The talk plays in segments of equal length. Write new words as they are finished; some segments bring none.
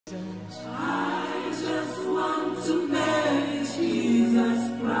distance. I just want to make Jesus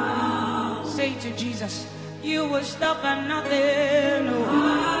proud. Say to Jesus, you will stop at nothing. No. I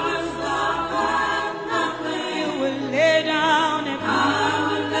will stop at nothing. You will lay down and I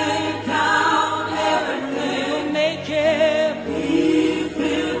will lay down everything. you will make it. If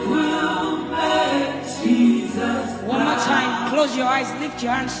it will make Jesus proud. One more time, close your eyes, lift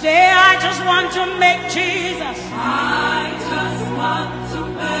your hands, say, I just want to make Jesus. I just want to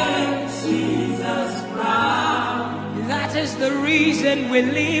make Jesus proud. That is the reason we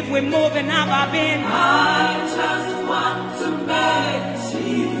live, we move, and have our being. I just want to make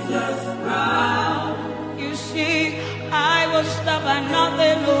Jesus proud. You see, I will stop at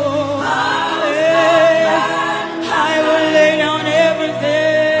nothing, Lord. I will lay down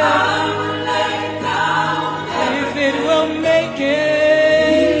everything. I will lay down If it will make it.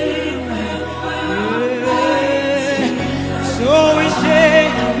 So we say,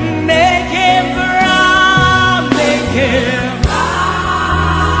 make him proud, make him.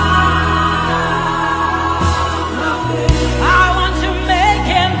 I want to make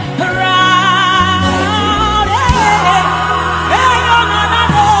him proud. Hey, no, no, no,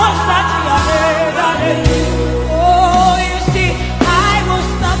 no, oh, you see, I will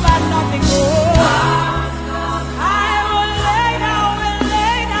stop at nothing. I will lay down and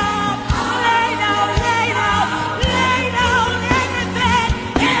lay down, lay down, lay down, lay down everything.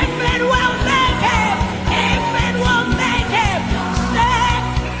 If it will make him, if it will make him, say,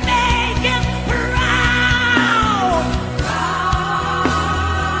 make him proud.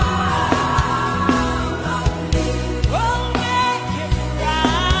 Oh, make him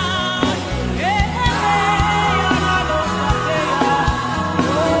proud.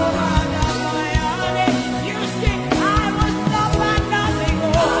 You see, I will stop at nothing.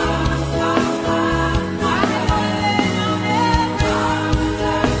 I will lay down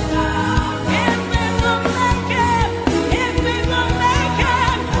everything. If it will make him, if it will make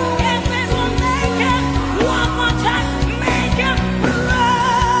him, if it will make him, one more time, make him proud.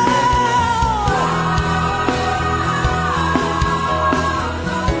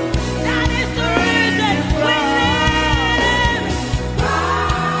 That is the reason we live.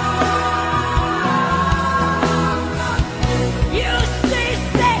 You see,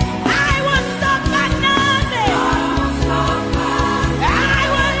 say, I will stop at nothing. I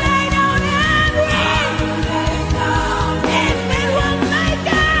will lay down everything. If it will make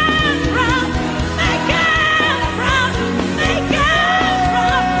him proud, make him proud, make him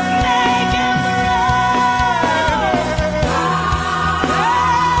proud, make him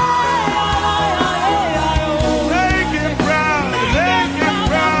Make him proud, make him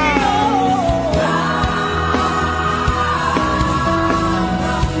proud.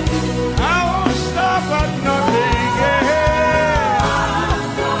 I won't stop at nothing, yeah.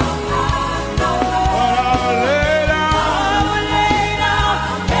 But I'll lay down,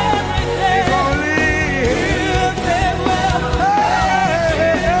 if only,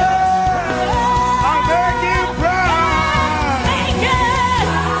 I'll make him proud.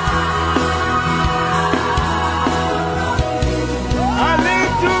 I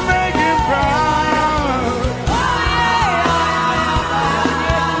live to make him proud.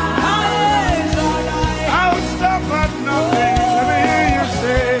 I won't stop at nothing. Let me hear you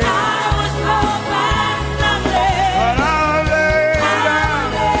say, but I'll lay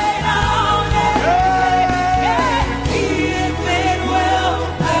down.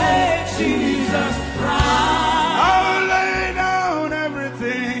 I'll lay down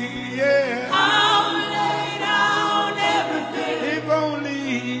everything, yeah. If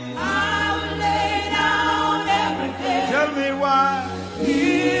only, tell me why.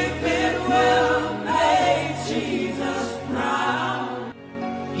 If it will make Jesus proud.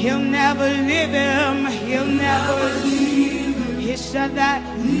 He'll never leave him, he'll never leave him. He said that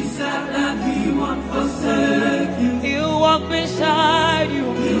He said that He won't forsake you. he'll walk beside you.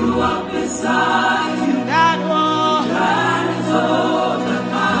 He'll walk beside you. That one, That is all that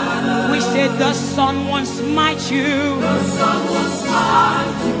matters. we said the sun won't smite you, The sun will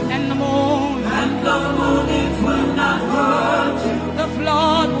smite you, and the moon, and the moon it will not hurt you. the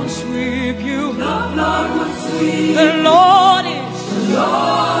flood will sweep you. The flood will sweep. The Lord is,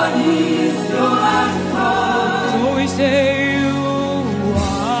 Lord is your anchor. so we say you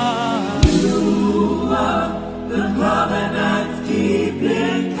are. You are the covenant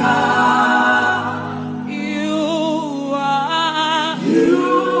keeping God. You are. You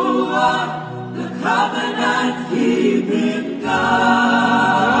are the covenant keeping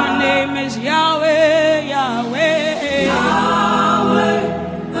God. Your name is Yahweh, Yahweh. Yahweh,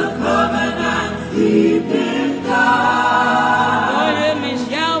 the covenant keeping God. Your name is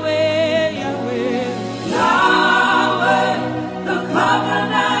Yahweh.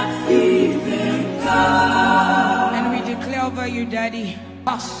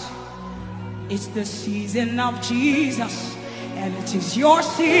 Us. It's the season of Jesus, and it is your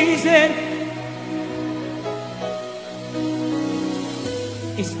season.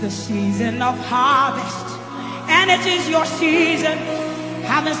 It's the season of harvest, and it is your season.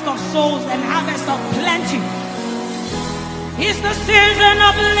 Harvest of souls and harvest of plenty. It's the season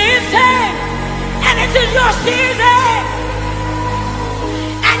of lifting, and it is your season.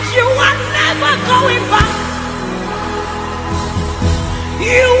 And you are never going back.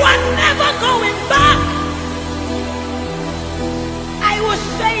 You are never going back. I will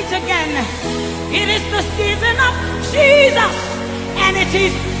say it again. It is the season of Jesus, and it is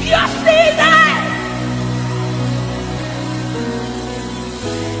your season.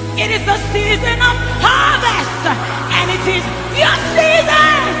 It is the season of harvest, and it is your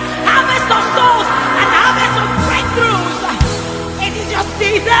season. Harvest of souls and harvest of breakthroughs. It is your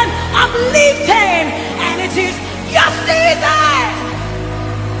season of lifting, and it is your season.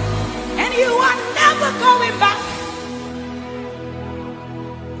 And you are never going back.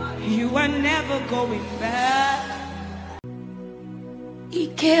 You are never going back.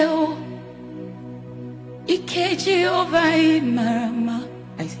 Ikeo, Ike Jehovah Marama,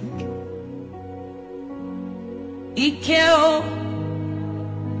 I think. Ikeo,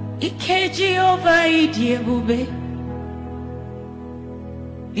 Ike Jehovah Idiebube.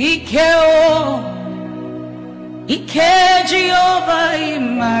 Ikeo, Ike Jehovah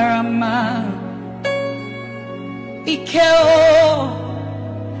Marama. Ikeo,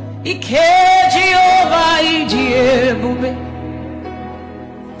 Ike Jehovah Idiebube.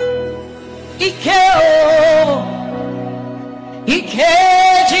 Ikeo, Ike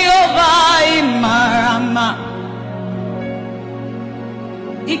Jehovah Marama.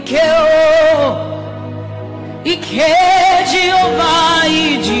 Ikeo, Ike Jehovah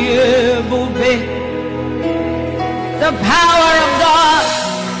Idiebube. The power of God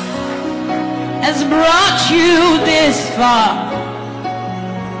has brought you this far.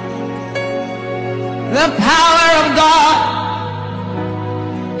 The power of God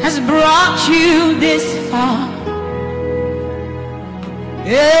has brought you this far. Ike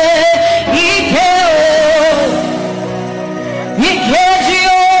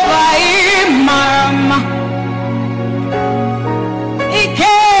Jehovah Marama.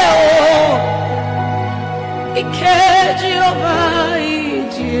 Ike Jehovah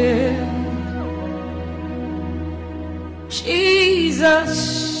Jesus,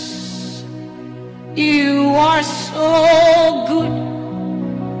 you are so good.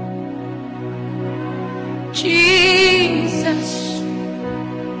 Jesus,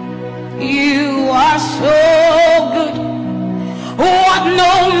 you are so good. What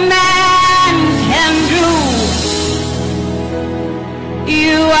no man can do,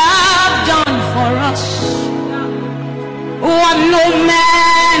 you have done for us. What no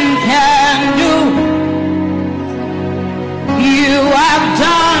man can do, you have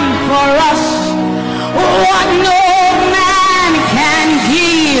done for us. What no man can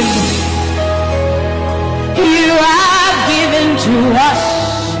give, you have given to us.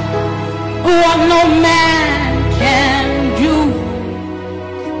 What no man can do,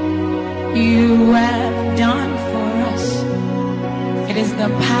 you have done for us. It is the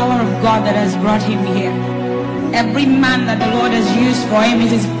power of God that has brought him here. Every man that the Lord has used for him,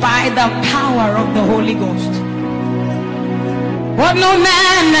 it is by the power of the Holy Ghost. What no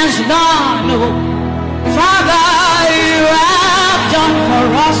man has done, oh, Father, you have done for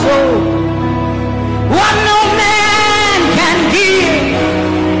us, oh. What no man can give,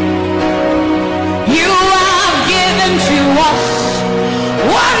 you have given to us.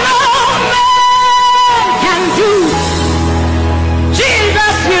 What no man can do,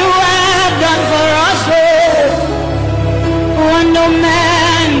 Jesus, you have done for us, oh. What no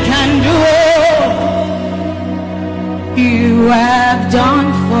man can do, you have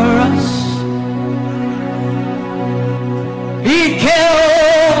done for us.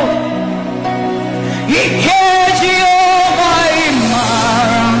 He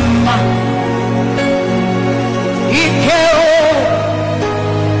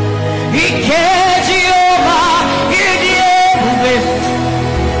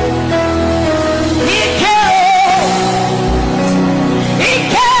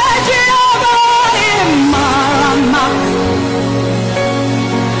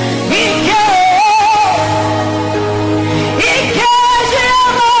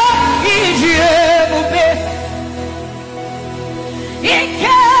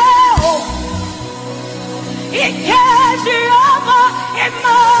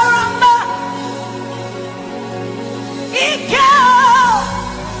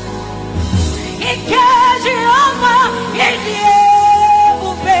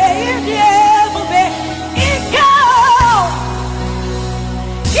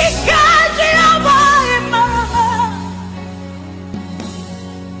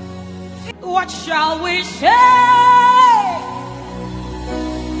What shall we say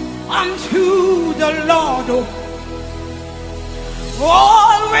unto the Lord?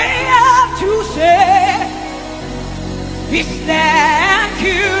 All we have to say is thank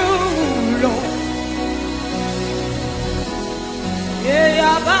you, Lord.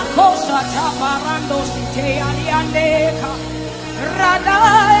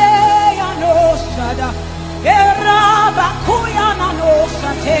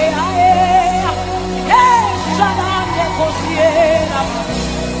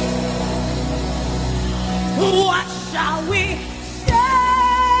 What shall we say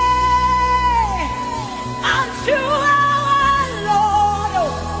unto our Lord?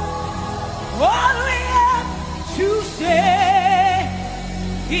 All we have to say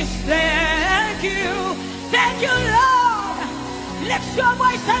is thank you. Thank you, Lord. Lift your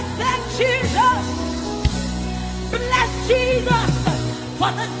voice and thank Jesus. Bless Jesus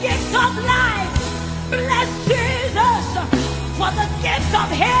for the gift of life. Bless Jesus for the gift of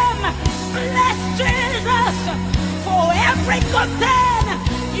Him. Bless Jesus for every good thing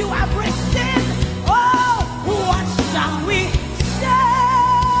you have received. Oh, what shall we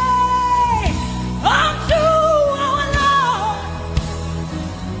say unto our Lord?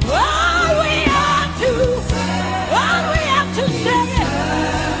 All we have to say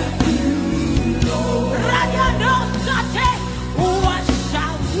what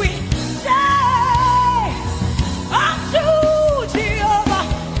shall we say unto Jehovah?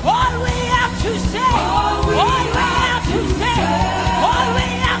 All we have to say, all we have to say, all we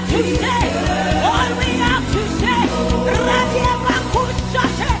have to say.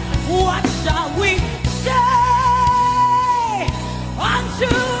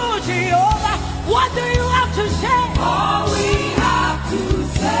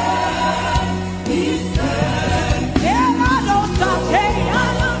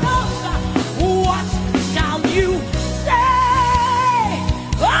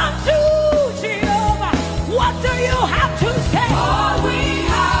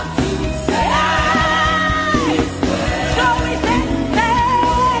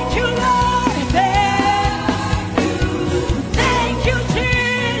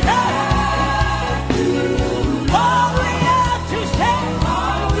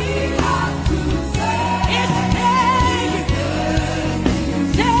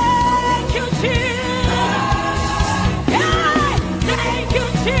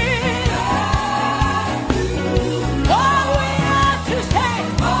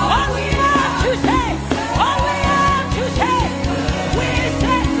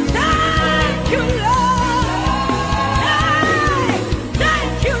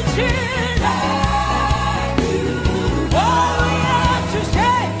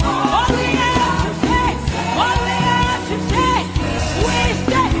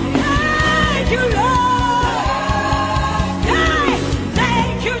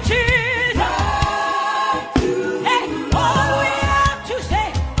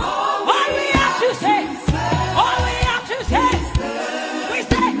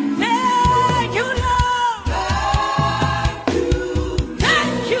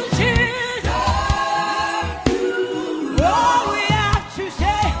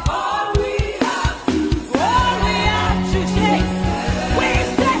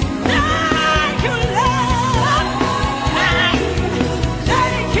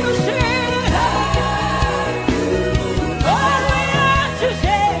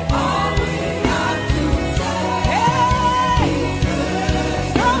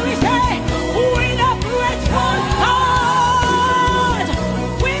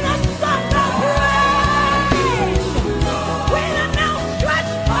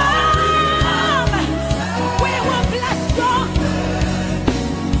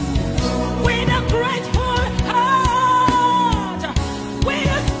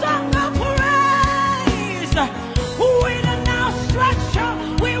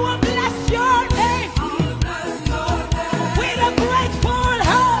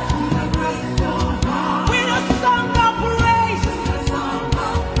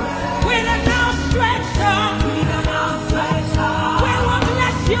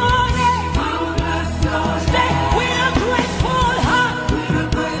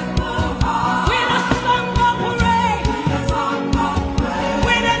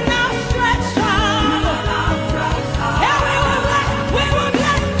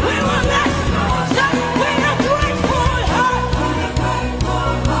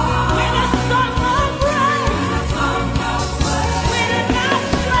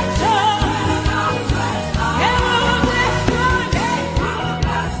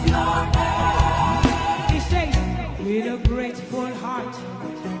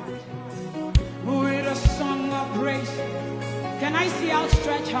 the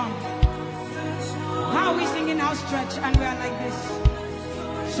outstretched arm. How are we singing outstretched and we are like this?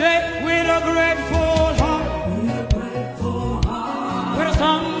 Say, with a grateful heart, with a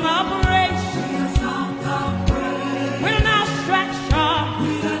song of praise, with an outstretched arm,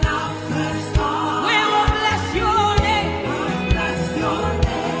 we will bless your name.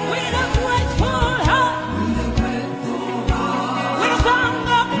 With a grateful heart, with a song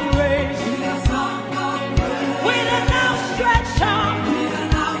of praise, with an outstretched arm,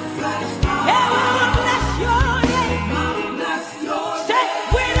 yeah, we will bless your name. Say,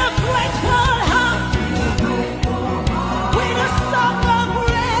 with a grateful heart, with a song of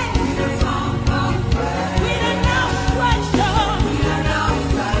praise, with an outstretched arm,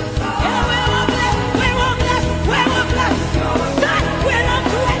 yeah, we will bless, we will bless, we will bless. Say, with a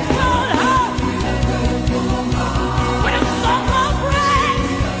grateful heart, with a song of praise,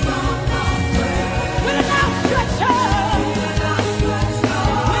 with an outstretched arm,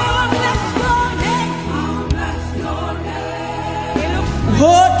 we will bless your name.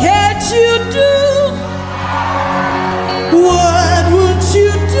 What can't you do? What would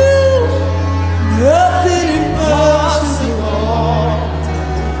you do? Nothing impossible.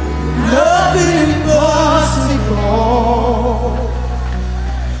 Nothing impossible.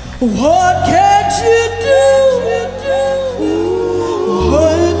 What can't you do?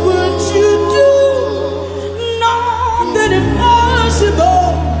 What would you do? Nothing impossible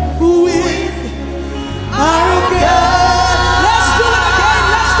with our God. Let's do it again.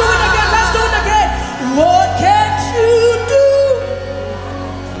 Let's do it again. Let's do it again. What can't you do?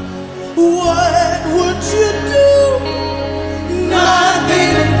 What would you do?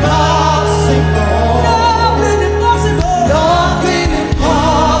 Nothing impossible. Nothing impossible. Nothing impossible.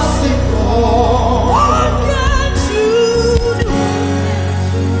 What can't you do?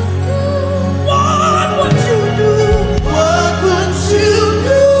 What would you do? What would you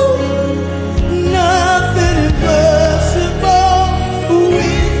do? Nothing impossible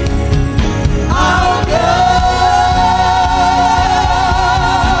with our God.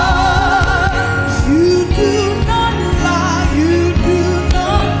 You do not lie, you do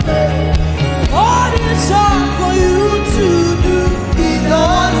not fail. What is hard for you to do? It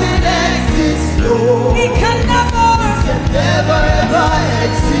doesn't exist, Lord. It can never ever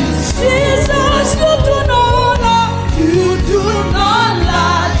exist. Jesus, you do not lie, you do not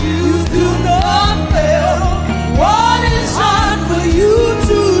lie, you do not fail. What is hard for you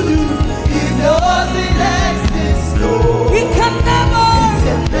to do? It doesn't exist, Lord. It can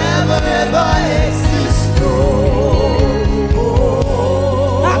never ever exist, Lord.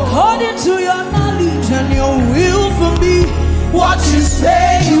 According to your knowledge and your will for me, what you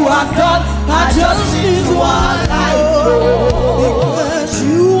say you have done, I just need one I know. Because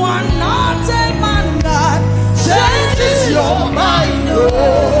you are not a man that changes your mind. No.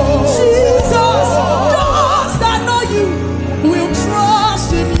 Jesus, those that know you will trust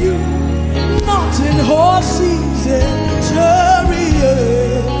in you, not in horses and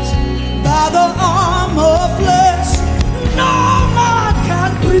chariots, by the arm of flesh. No man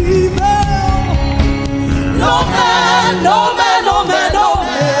can prevail. No man, no man, no man, no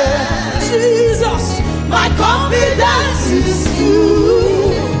man. Jesus, my confidence is you.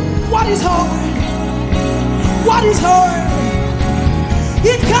 What is hard? What is hard?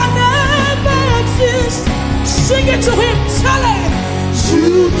 It can never exist. Sing it to him, tell him.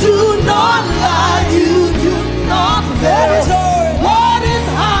 You do not lie, you do not fail. What is hard? What is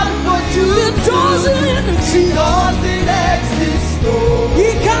hard for you? It doesn't exist. It doesn't exist, Lord.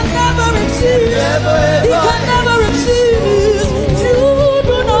 It can never exist. It can never exist. You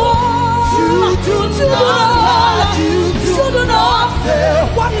do not. You do not lie. You do not fail.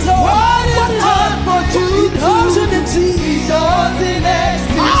 What is hard? What is hard for you? It doesn't exist. It doesn't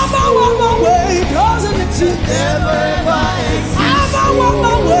exist. I'm on my way. It doesn't exist. Never ever exist. I'm on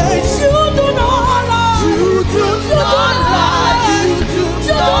my way. You do not lie. You do not lie. You do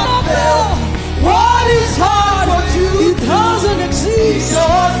not fail. What is hard for you? It doesn't exist. It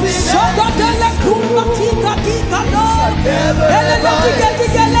doesn't exist. Never ever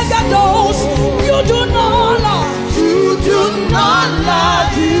exist. You do not lie. You do not lie.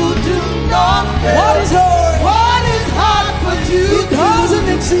 You do not fail. What is hard? What is hard for you? It doesn't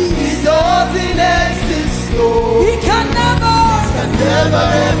exist. It doesn't exist, Lord. It can never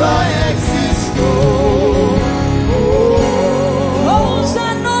ever exist, Lord. Those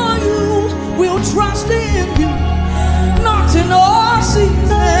that know you will trust in you, not in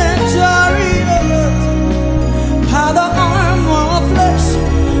horses and chariots, by the arm of flesh.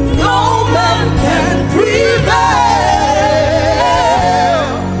 No man can prevail.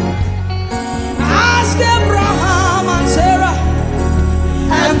 Ask Abraham and Sarah.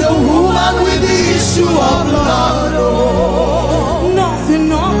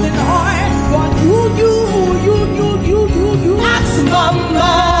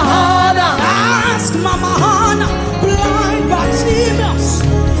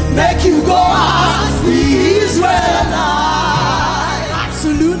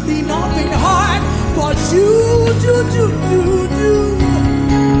 absolutely nothing hard for you to do.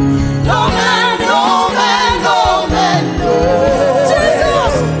 No man, no man, no man, no.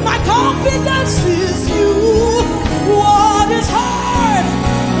 Jesus, my confidence is you. What is hard?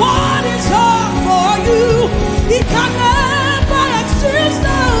 What is hard for you? It can never exist. No.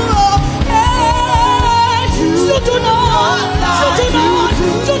 You do not,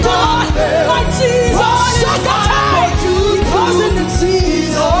 my Jesus.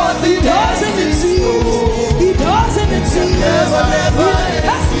 He doesn't exist.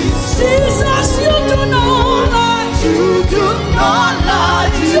 Jesus, you do not lie. You do not lie.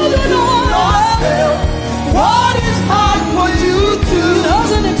 You do not fail. What is hard for you to? He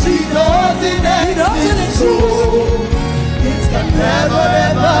doesn't exist. He doesn't exist. It can never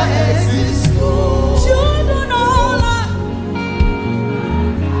ever exist. You do not lie.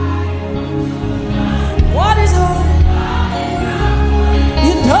 What is hard?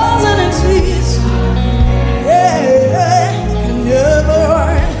 It doesn't exist. Yeah,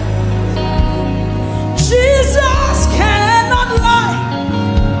 never. Jesus cannot lie.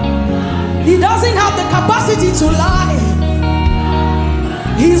 He doesn't have the capacity to lie.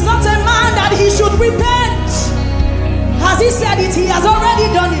 He's not a man that he should repent. Has he said it? He has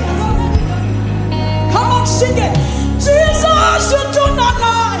already done it. Come on, sing it. Jesus, you do not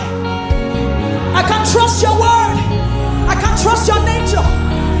lie. I can trust your word. I can trust your nature.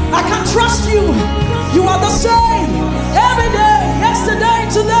 I can trust you. You are the same every day, yesterday,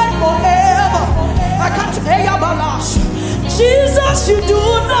 today, forever. I can't. Jesus, you do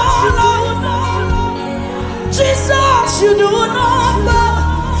not lie. Jesus, you do not lie.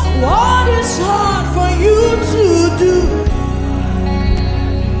 What is hard for you to do?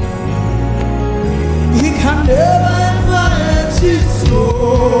 He can never ever exist.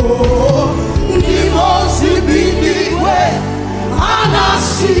 He must be the way.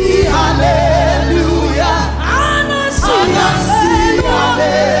 Anasi, hallelujah. Anasi, hallelujah.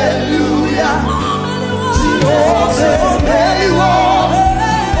 Jehovah,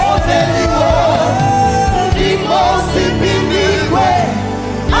 he must be the way.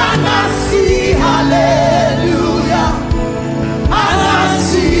 Anasi, hallelujah.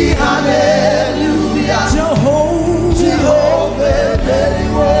 Anasi, hallelujah. Jehovah,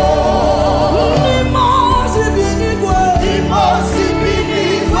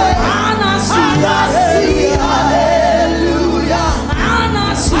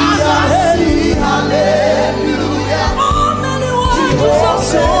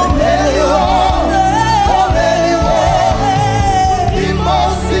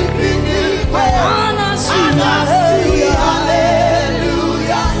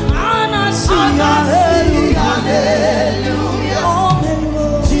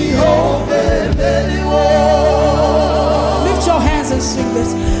 sing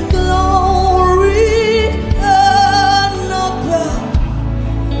this. Glory and honor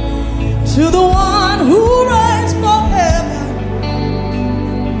to the one who reigns forever.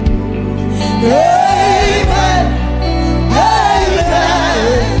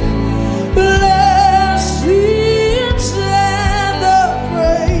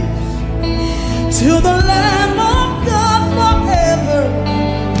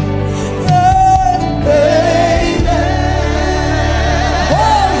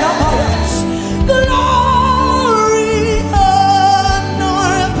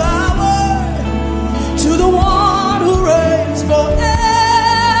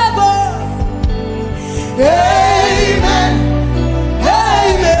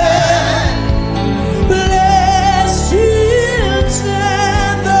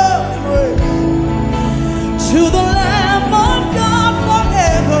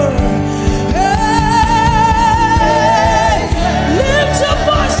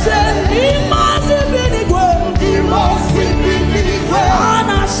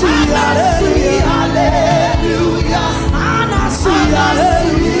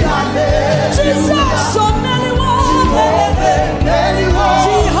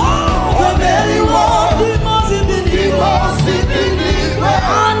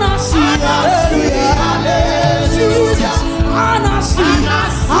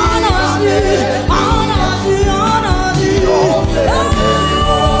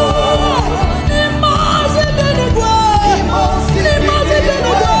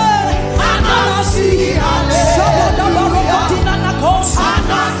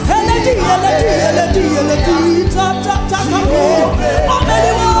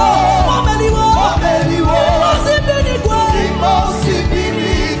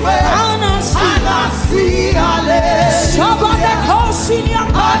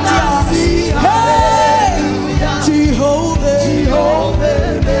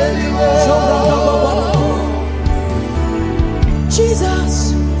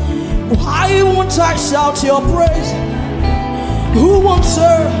 I shout your praise? Who won't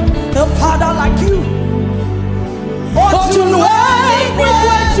serve a Father like you? Oh, to know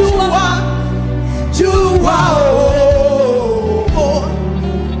what you are.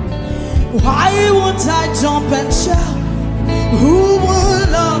 Why won't I jump and shout? Who would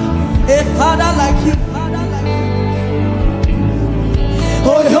love a Father like you?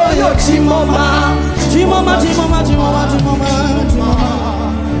 Oh, yo, yo, Chimoma, Chimoma, Chimoma, Chimoma, Chimoma, Chimoma.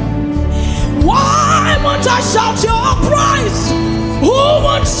 Why won't I shout your praise? Who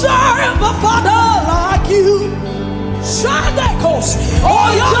would serve a Father like you? Shout that coast.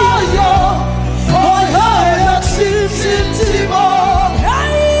 Oh, yo, yo, yo. Oh, yo, yo, Chim, Chim, Chimo.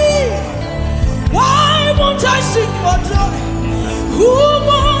 Hey, why won't I sing for joy? Who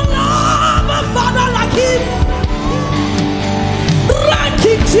would love a Father like him?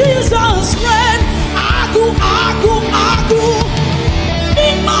 Jesus friend, Agu, Agu, Agu.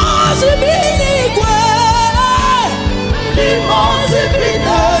 It must be the way. It must be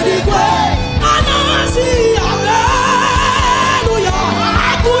the way. And I see, hallelujah.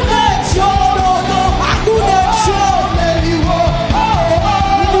 Agu necho, Agu necho. It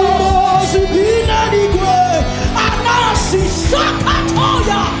must be the way. And I see,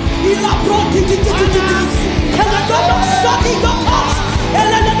 Sakatoya. Ila broti, can I go to Saki the house?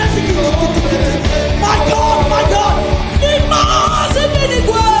 My God, it must be the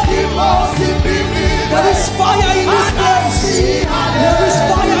way. There is fire in this place. There is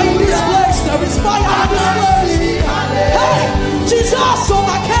fire in this place. There is fire in this place. Hey, Jesus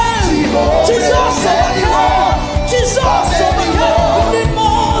overcame. Jesus overcame. Jesus overcame. It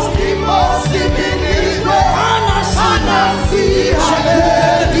must be the way. Anasi,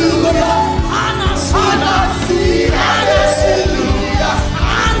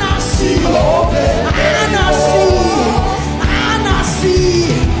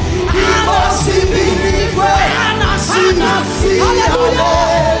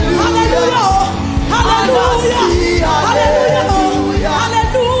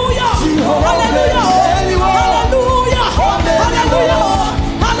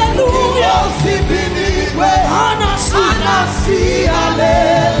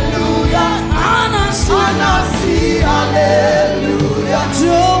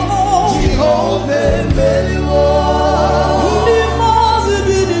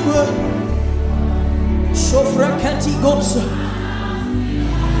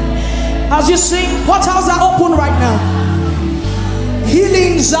 as you sing, portals are open right now.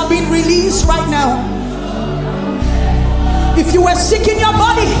 Healings are being released right now. If you were sick in your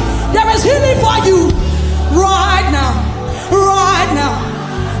body, there is healing for you right now. Right now.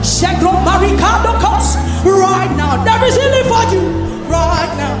 Right now. There is healing for you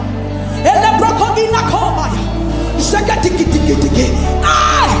right now.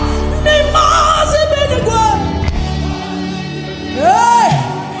 Hey,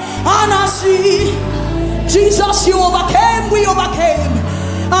 and I see, Jesus, you overcame, we overcame.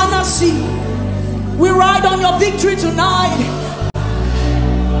 And I see, we ride on your victory tonight.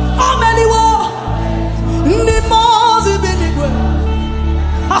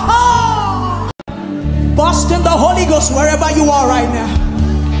 Burst in the Holy Ghost wherever you are right now.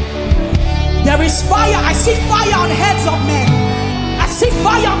 There is fire. I see fire on the heads of men. I see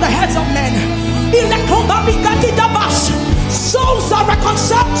fire on the heads of men. Souls are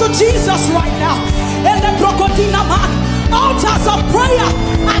reconciled to Jesus right now. Altars of prayer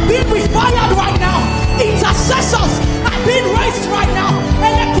are being refired right now. Intercessors are being raised right now.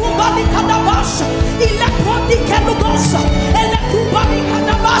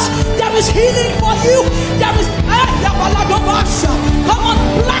 There is healing for you. There is come on,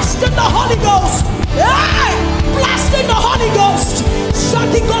 blast in the Holy Ghost. Hey, blast in the Holy Ghost.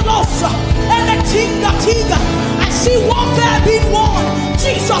 I see warfare being won.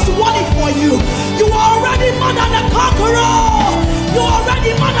 Jesus won it for you. You are already more than a conqueror. You are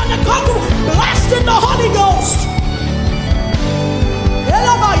already more than a conqueror. Blast in the Holy Ghost.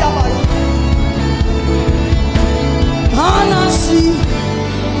 And I see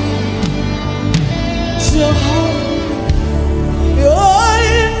Jehovah.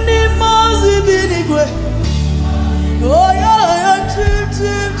 Oh yeah, chim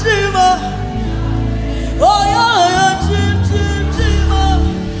chim chima. Oh yeah, chim chim chima.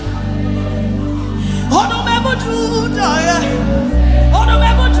 Oh no me bujuta ya. Oh no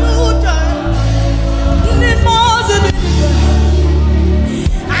me bujuta. Ni mazi ni.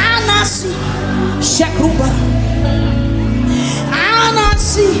 Anasi shekruba.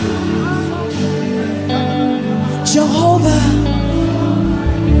 Anasi Jehovah.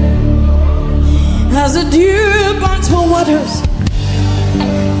 As the dew pants for waters,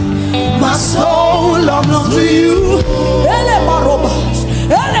 My soul longs for you.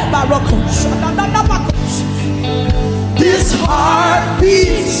 This heart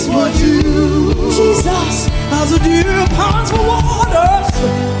beats for you. Jesus, as a deer pants for waters.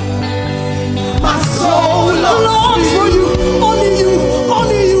 My soul longs for you. Only you,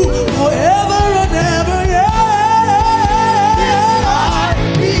 only you, forever and ever. Yeah. This heart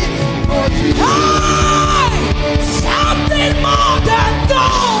beats for you. Hey, something more than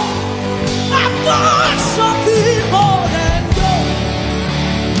gold. I've got something more than gold.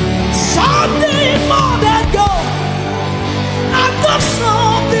 Something more than gold. I've got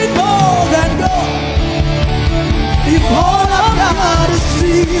something more than gold. If all I've got is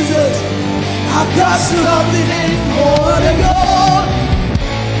Jesus, I've got something more than gold.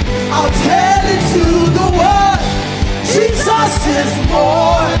 I'll tell it to the world. Jesus is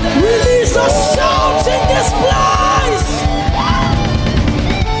more than gold. Release a shout in this place.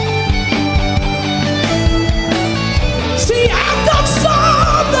 See, I've got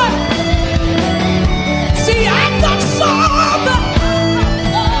something. See, I've got something.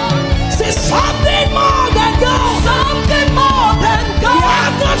 See, something more than gold. Something more than gold. Yeah,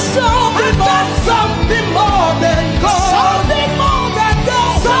 I've got something more. Something more than gold. Something more than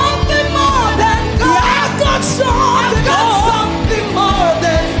gold. Something more than gold. Yeah, I've got something. I've got something more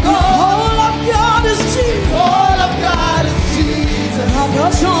than gold. All I've got is Jesus. All I've got is Jesus. I've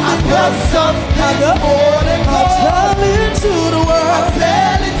got something. I've got something more than I'll gold. tell it to the world. I'll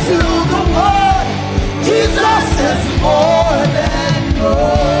tell it to the world. Jesus is more than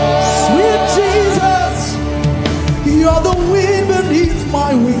gold. Sweet Jesus, you're the wind beneath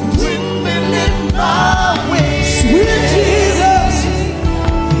my wings. Wind beneath my wings. Sweet Jesus,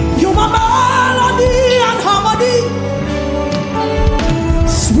 you're my melody and harmony.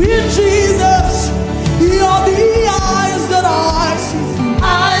 Sweet Jesus, you're the eyes that I see.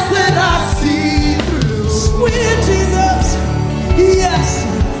 Eyes that I see through. Sweet Jesus, yes,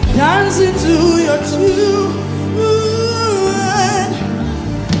 dancing to your tune.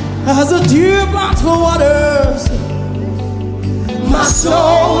 As a deer pants for waters, My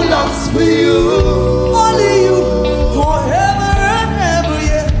soul longs for you. only you, forever and ever,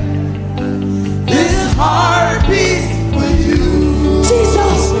 yeah. This heart beats for you.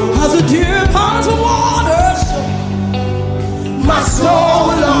 Jesus, as a deer pants for waters, My soul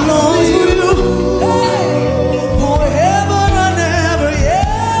longs longs for for you. you, hey, forever and ever,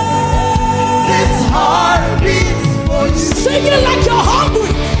 yeah. This heart beats for you. Sing it like you're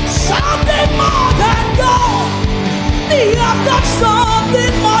hungry, something more than gold. I've got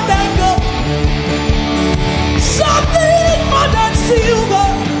something more than gold, something more than silver.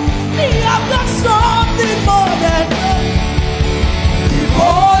 I've got something more than gold.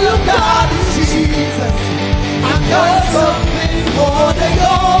 All you got is Jesus. I've got something more than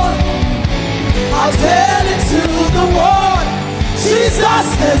gold. I'll tell it to the world. Jesus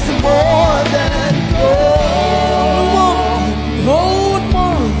is more than gold. Gold,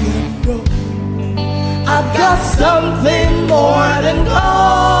 more than gold. I've got something more than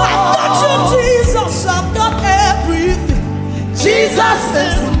gold. I've got you, Jesus. I've got everything. Jesus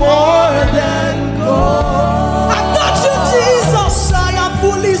is more than gold. I've got you, Jesus. I am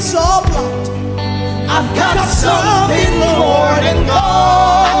fully supplied. I've got something more than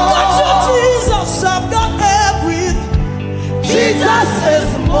gold. I've got you, Jesus. I've got everything. Jesus is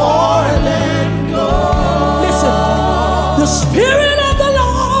more than gold. Listen, the Spirit of the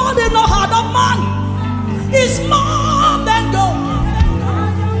Lord in the heart of man is more than gold.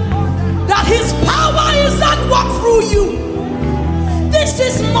 That His power is at work through you. This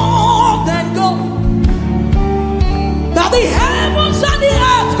is more than gold. That the heavens and the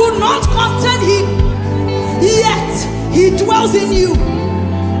earth could not contain Him, yet He dwells in you.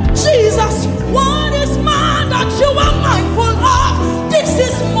 Jesus, what is man that you are mindful of? This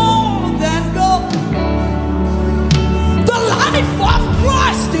is more than gold. The life of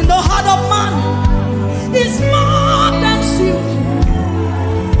Christ in the heart of man is more than silver.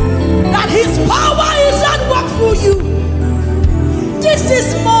 That His power is at work through you. This is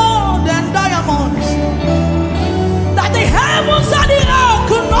more than diamonds. That the heavens and the earth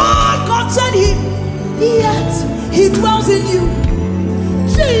could not contain Him, yet He dwells in you.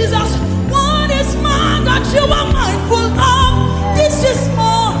 Jesus, what is man that you are mindful of? This is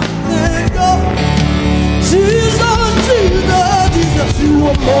more than gold. Jesus, Jesus, Jesus, you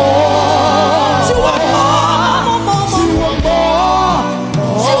are more. You are more, more, more, You are more.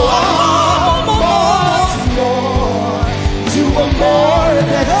 You are more, more, more. You are more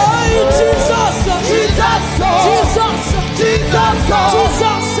than Hey, Jesus, Jesus, Jesus, Jesus, Jesus,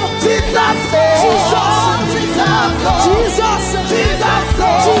 Jesus, Jesus, Jesus, Jesus,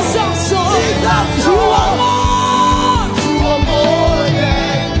 Jesus,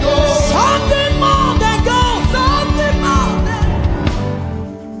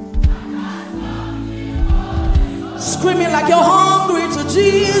 screaming like you're hungry to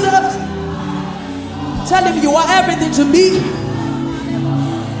Jesus. Tell him you are everything to me.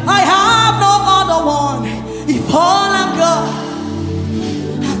 I have no other one. If all I've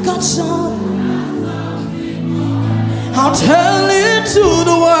got some, I'll tell it to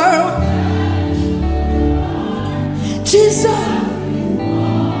the world. Jesus,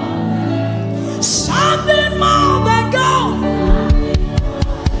 something more than gold.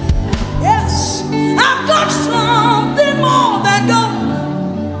 Yes, I've got something more than gold.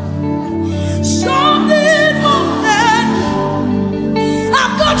 Something more than,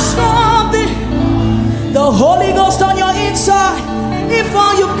 I've got something. The Holy Ghost on your inside. If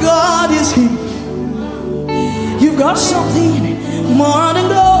all you've got is Him, you've got something more than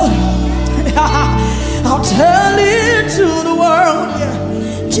gold. I'll tell it to the world.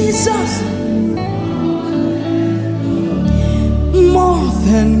 Yeah. Jesus, more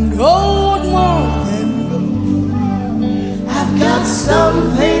than gold, more than gold. I've got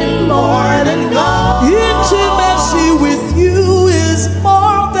something more than gold. Intimacy with you is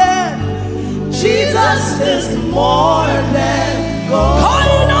more than. Jesus is more than gold.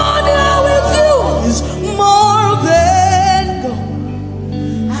 Calling on here with you is more than gold.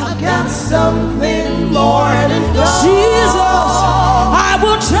 I've got something more than gold. Jesus, I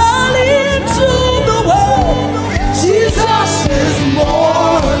will tell it to the world. Jesus is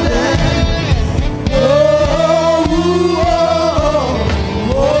more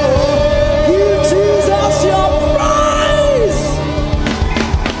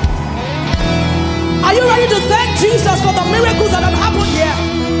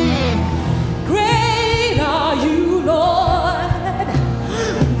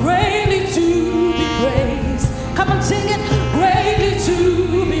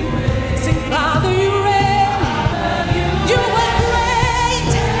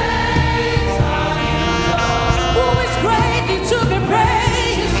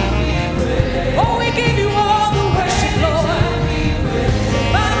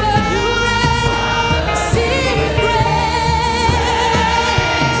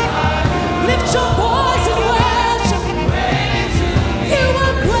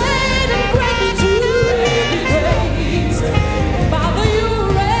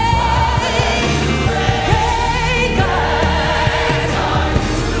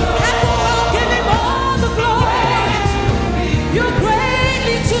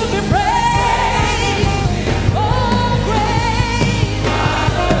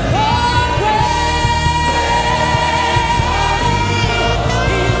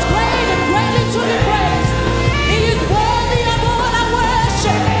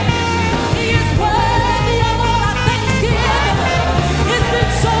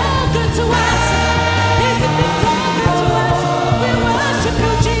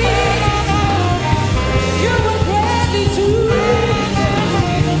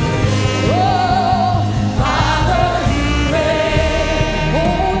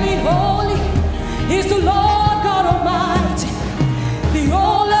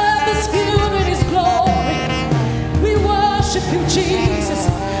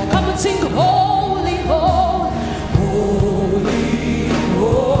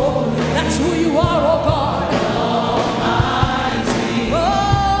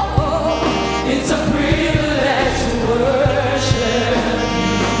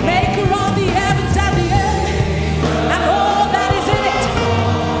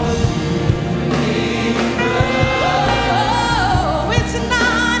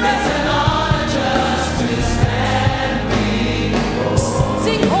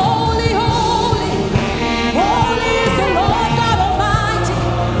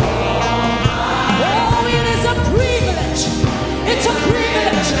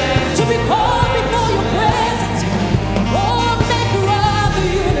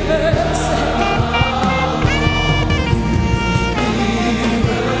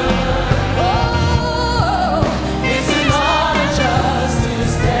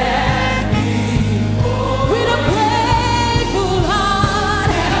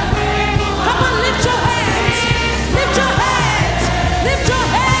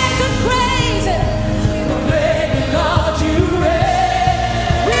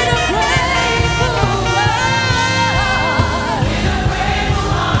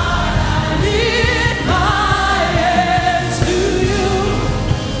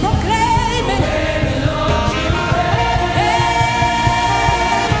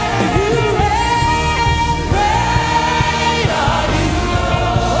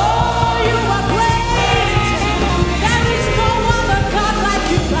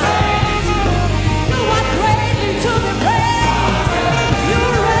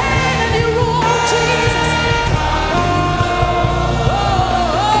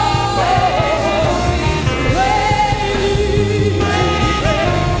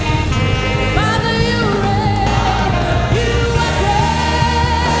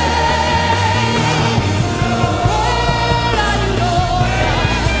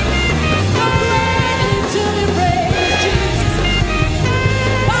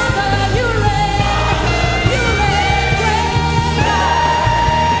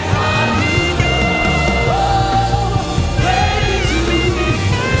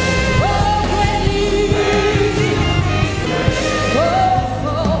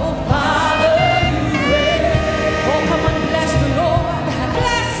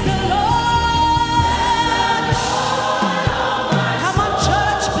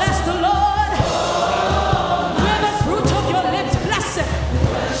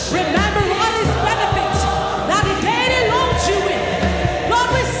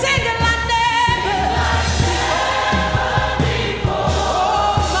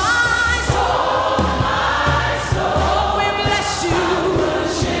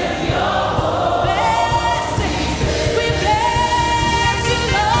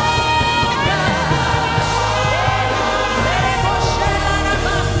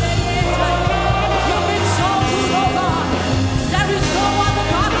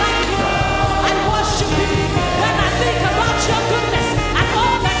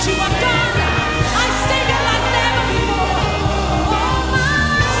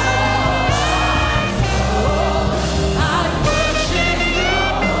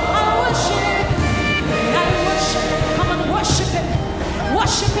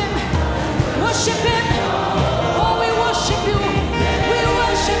worship Him. Oh, we worship You. We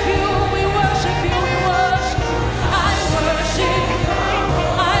worship You. We worship You. We worship. I worship.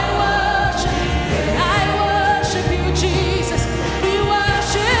 I worship. I worship You, Jesus. We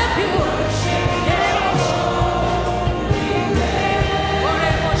worship You.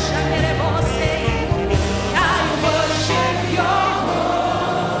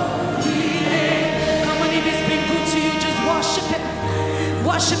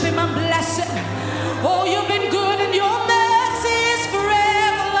 Worship Him and bless Him. Oh, You've been good and Your mercy is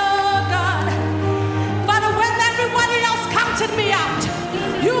forever, Lord God. Father, when everybody else counted me out,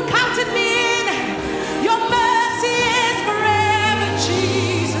 You counted me in. Your mercy is forever,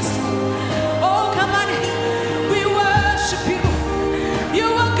 Jesus. Oh, come on. We worship You. You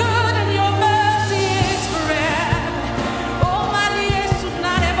are good and Your mercy is forever. Oh, my Jesus,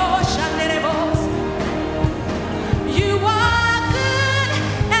 You are good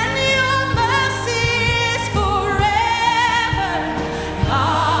and Your mercy is forever.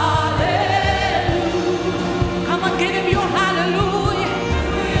 Hallelujah. Come on, give Him your hallelujah.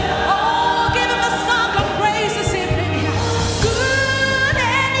 Oh, give Him a song of praise this evening. Good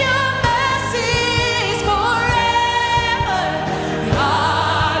and Your mercy is forever.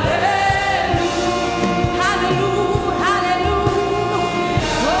 Hallelujah. Hallelujah. Hallelujah.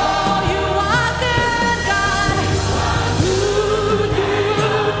 Oh, You are good, God. Good,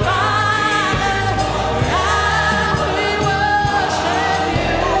 good Father. We worship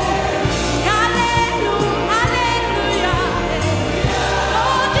You. Hallelujah. Hallelujah.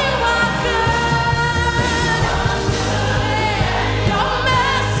 Lord, You are good. Your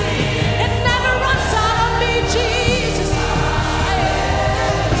mercy, it never runs out on me, Jesus.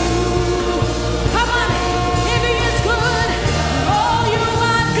 Come on, if He is good, oh, You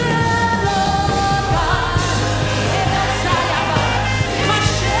are good, Lord God.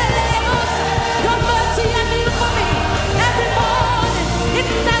 Your mercy I need for me every morning. It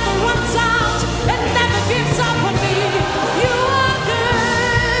never runs out, it never gives up on me. You are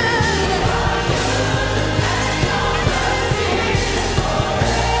good.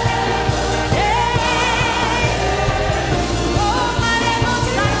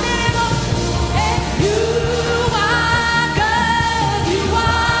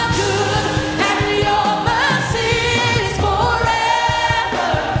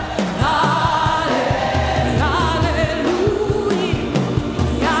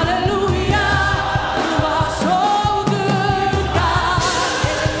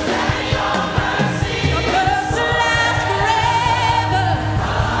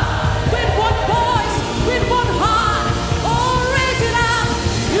 With one voice, with one heart, oh, raise it up.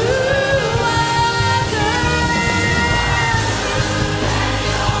 You are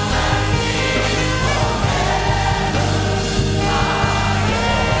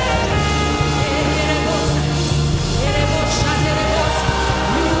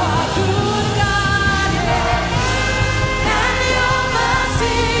You are good, God, and Your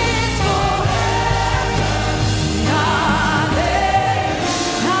mercy is forever.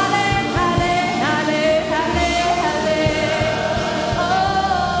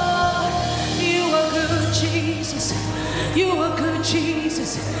 You are good, Jesus. You are good,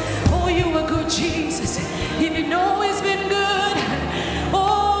 Jesus. Oh, You are good, Jesus. If you know He's been good,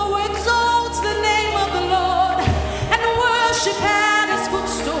 oh, exalt the name of the Lord and worship at His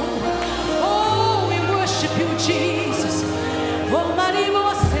footstool. Oh, we worship You, Jesus. Oh,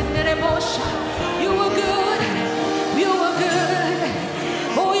 You are good. You are good.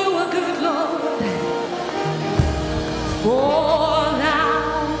 Oh, You are good, Lord. For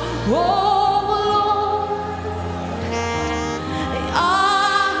now, oh Lord,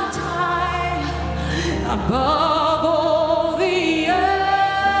 our time above all the earth.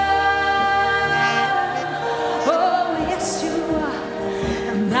 Oh, yes, You are.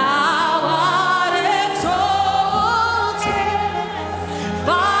 And Thou art exalted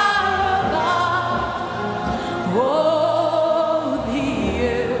far above all the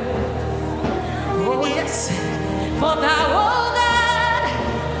earth. Oh, yes, for Thou, oh God,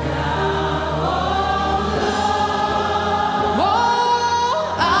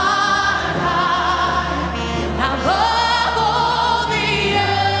 oh, art high above all the earth.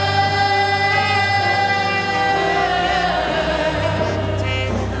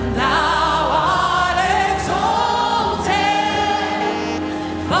 Thou art exalted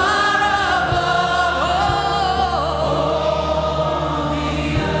far above all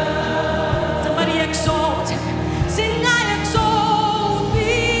the earth. Somebody exalt. Sing, I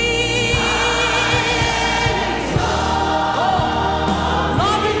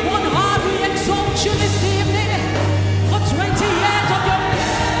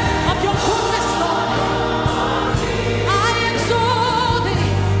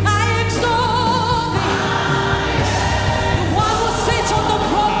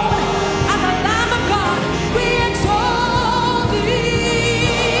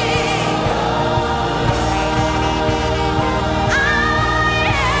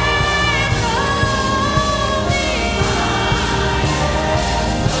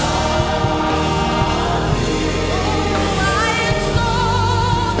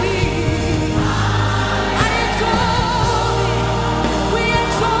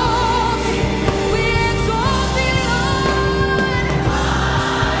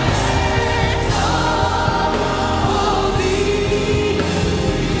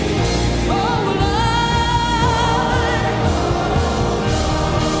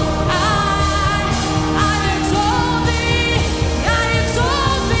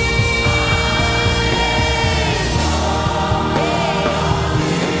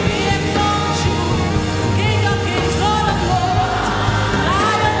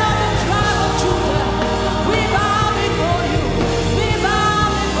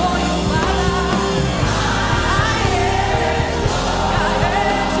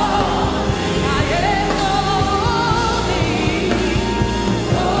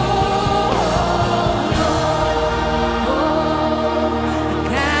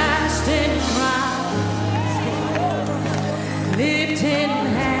lifting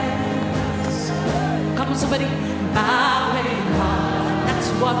hands. Come on, somebody, bowing heart. That's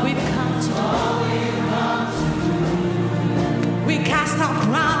what we've come to do. We cast our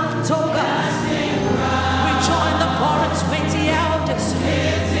crowns, oh God. We join the 420 elders.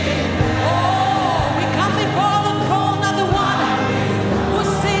 Oh, we come before the throne of the one who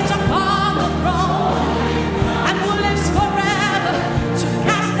sits upon the throne and who lives forever to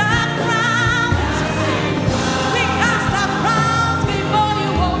cast our crowns. We cast our crowns before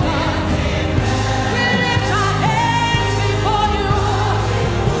you, oh God. We lift our hands before you.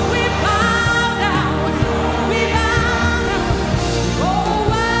 We bow down. We bow down.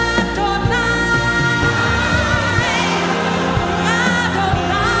 Oh, Adonai.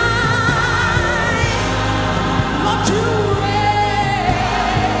 Adonai.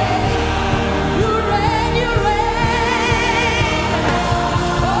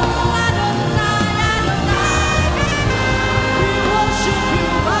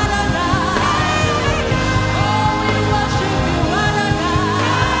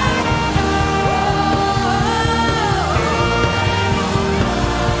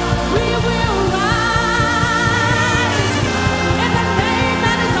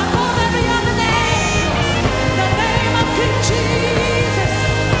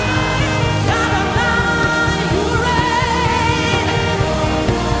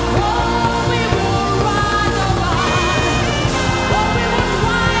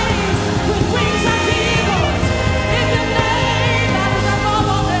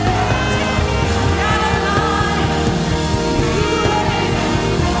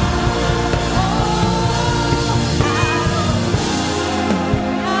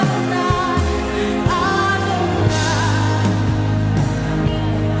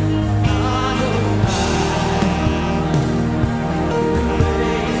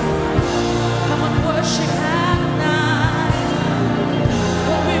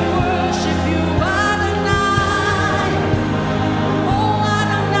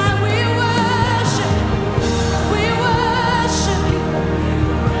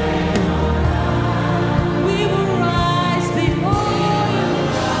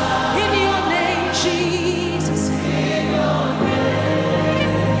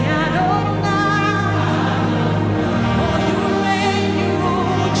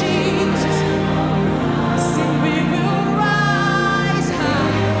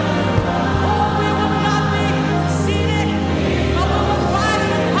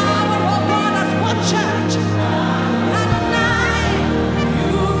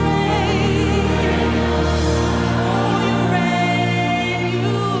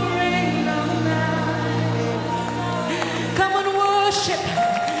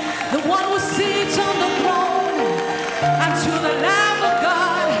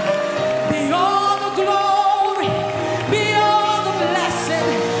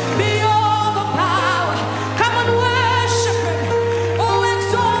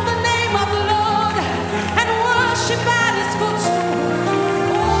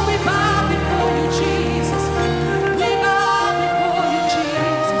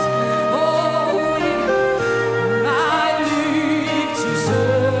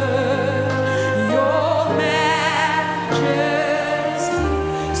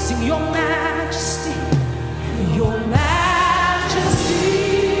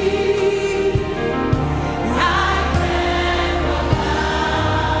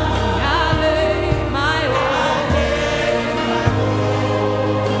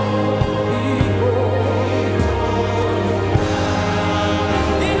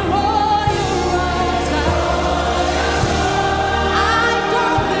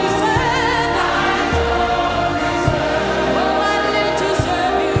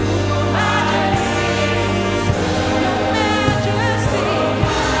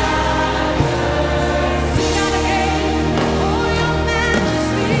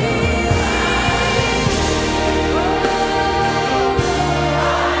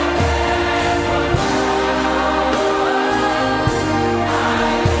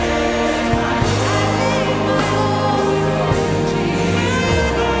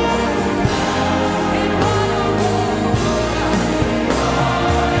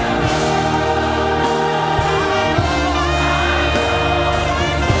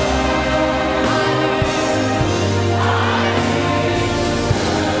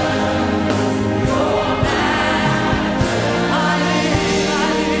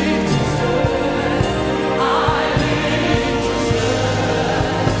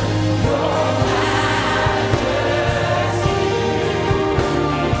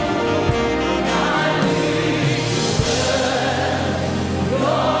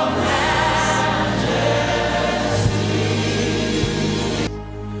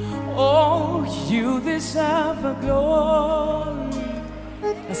 you deserve the glory.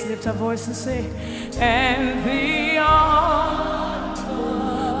 Let's lift our voice and say, and the honor.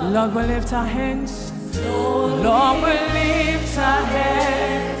 Lord, we lift our hands. Lord, we lift our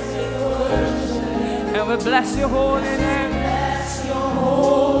hands. And we bless your holy name.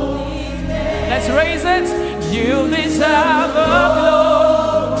 Let's raise it. You deserve the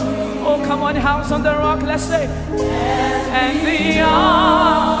glory. Oh, come on, house on the rock. Let's say, and the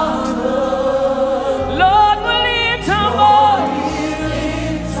honor. Lord, we lift our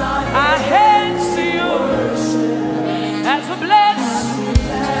voice, our hands to you, as we bless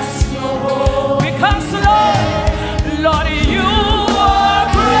your holy. Because Lord, you are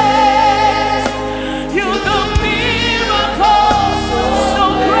great. You do miracles so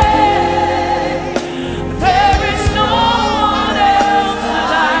great. There is no one else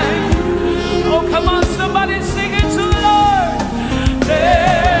like you. Oh, come on, somebody sing it to the Lord.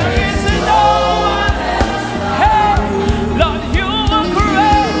 There is no one else. Hey, Lord, you are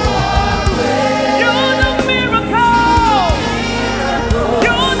great. You do miracles.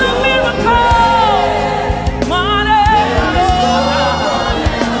 You do miracles.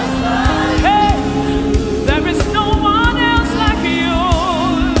 Hey, there is no one else like you.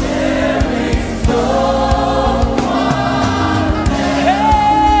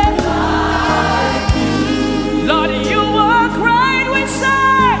 Lord, you are great, we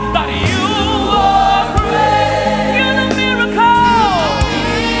say. Lord, you are great. You do miracles.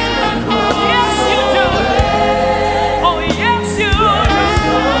 Yes, you do. Oh, yes, you do.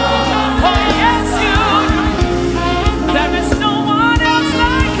 Oh, yes, you do. There is no one else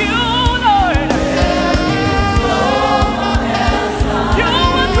like you, Lord. You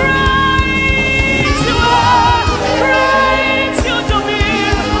are great. You are great. You do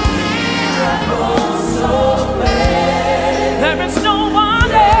miracles so great. There is no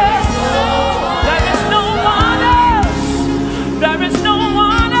one else. There is no one else. There is no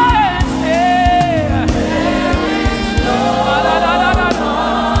one else. Yeah.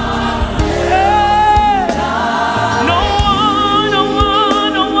 No one, no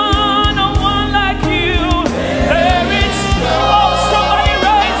one, no one, no one like you. There is somebody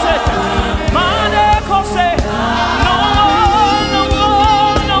raise it. Say, no one, no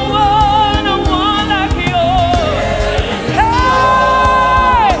one, no one, no one like you.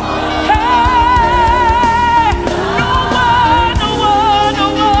 Hey, hey, no one, no one, no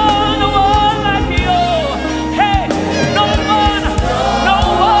one, no one like you. Hey, no one, no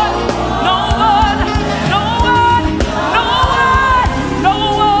one, no one, no one, no one, no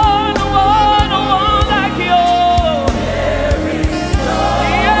one, no one, no one like you.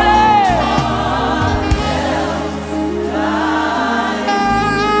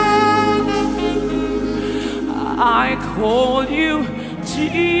 I call you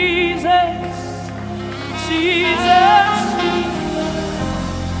Jesus, Jesus,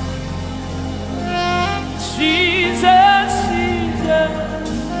 Jesus, Jesus.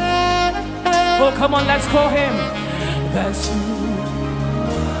 Oh, come on, let's call him. That's you.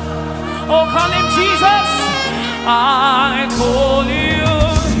 Oh, call him Jesus. I call you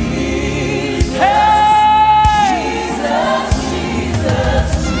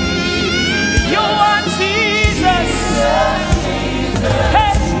Jesus. You are Jesus.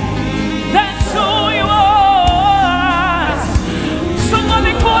 Hey, that's who you are.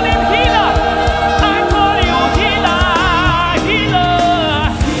 Somebody call him healer. I call you healer, healer,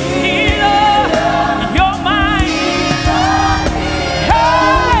 healer. You're my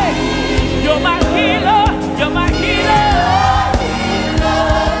hey, you're my healer, you're my healer.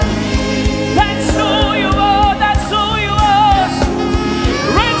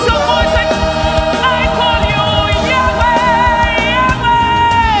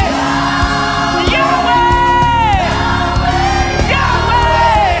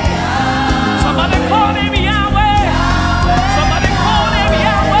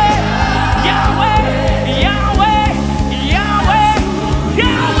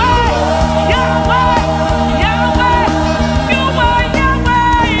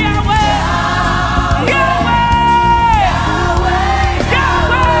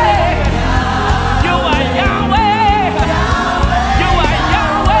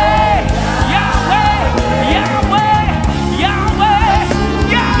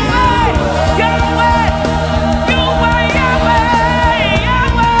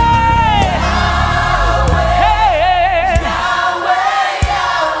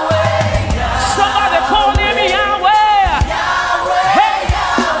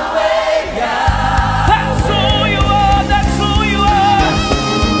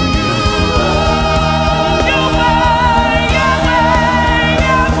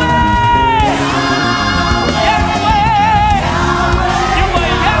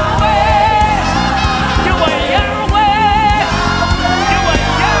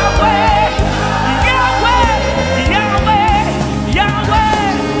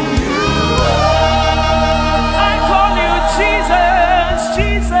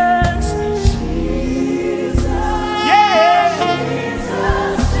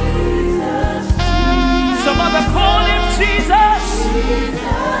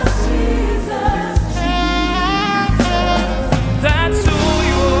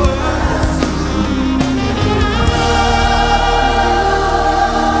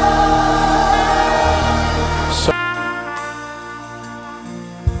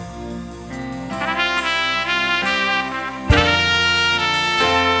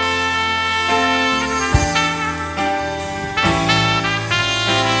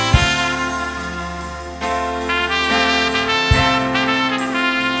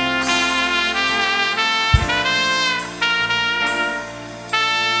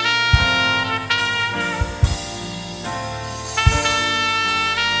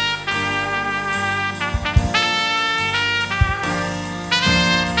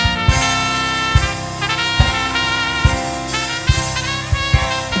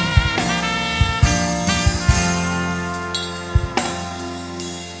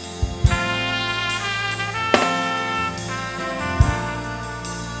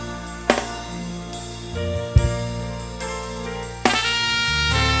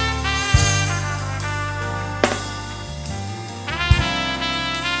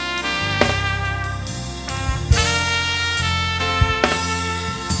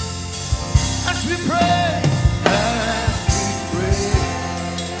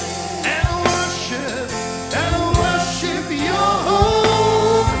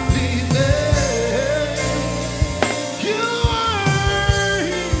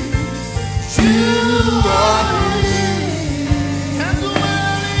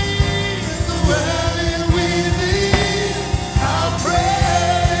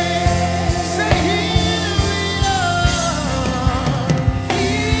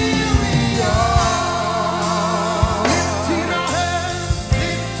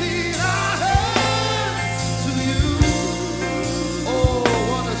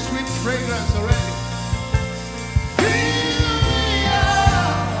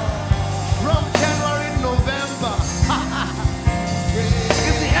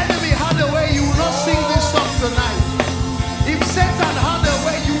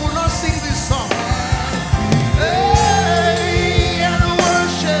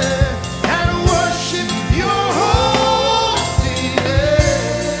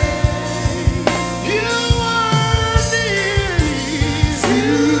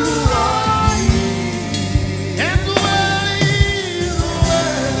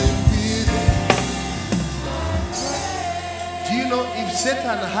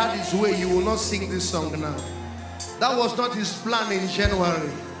 Satan had his way, you will not sing this song now. That was not his plan in January.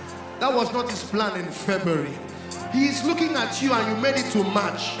 That was not his plan in February. He is looking at you and you made it to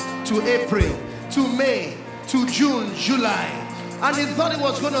March, to April, to May, to June, July. And he thought it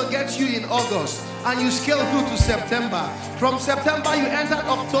was going to get you in August. And you scaled through to September. From September you entered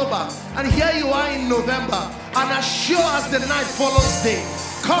October. And here you are in November. And as sure as the night follows day,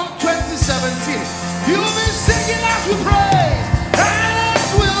 come 2017, you'll be singing as we pray.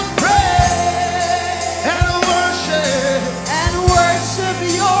 As we'll pray and worship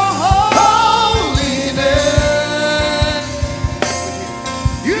your holy name.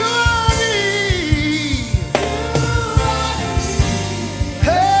 You are me.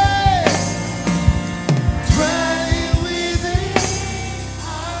 Hey, dwelling within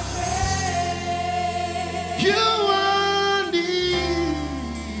our praise. You are me.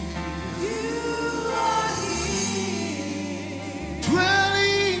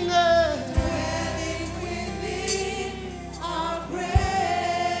 Dwelling within our praise.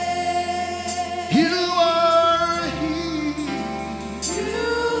 You are here. You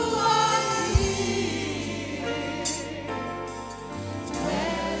are here.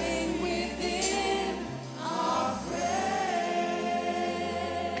 Dwelling within our praise.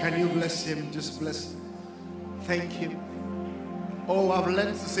 Can you bless him? Just bless him. Thank you. Oh, I've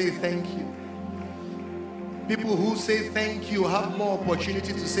learned to say thank you. People who say thank you have more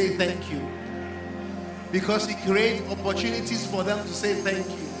opportunity to say thank you, because it creates opportunities for them to say thank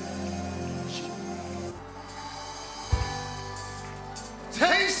you.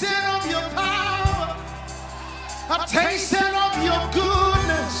 Tasted of your power, I've tasted of your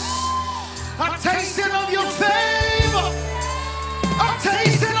goodness, I've tasted of your favor, I've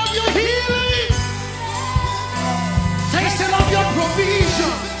tasted of your healing, tasted of your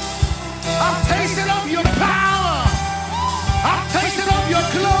provision, I've tasted of your power, I've tasted of your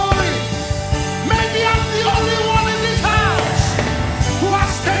glory. Maybe I'm the only one in this house who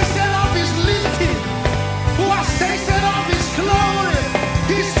has tasted of his lifting, who has tasted of his glory,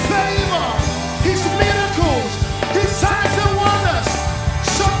 his favor, his miracles, his signs and wonders.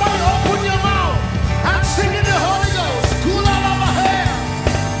 Somebody open your mouth and sing in the Holy Ghost. Kula lava hair.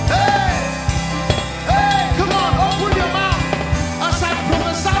 Hey, hey, come on, open your mouth as I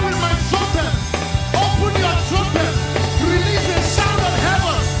prophesy with my trumpet. Open your trumpet, release the sound of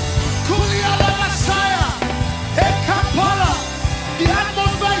heaven. Kulia lava saya. Hey, Kampala. The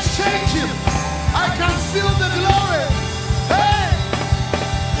atmosphere is changing. I can feel the glory. Hey.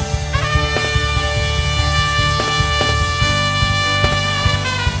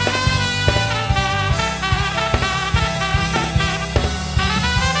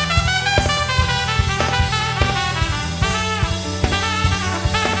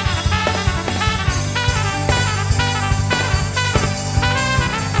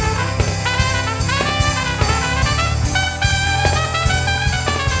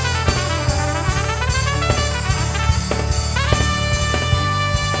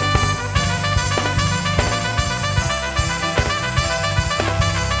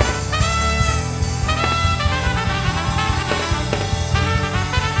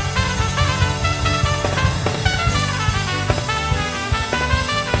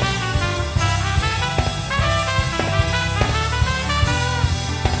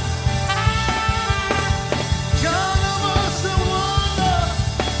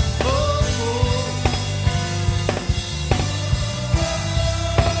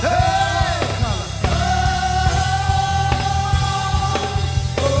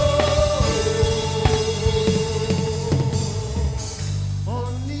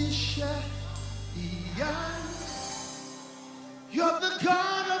 You're the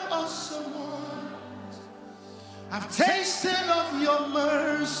God of awesome ones. I've tasted of your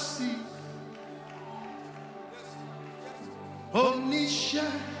mercy. Onisha,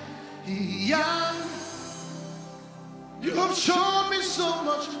 you have shown me so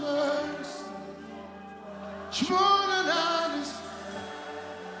much mercy. More than honest,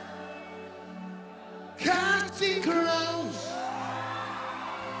 casting crowns,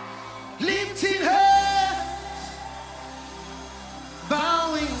 lifting hands,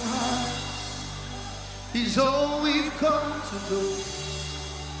 bowing hearts is all we've come to do.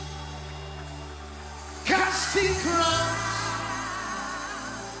 Casting crowns,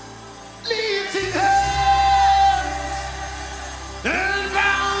 lifting hands, and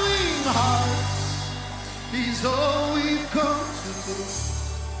bowing hearts is all we've come to do.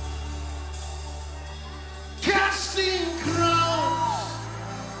 Casting crowns,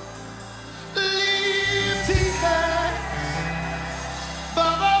 lifting hands,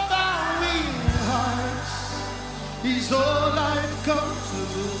 bowing hearts is all I've come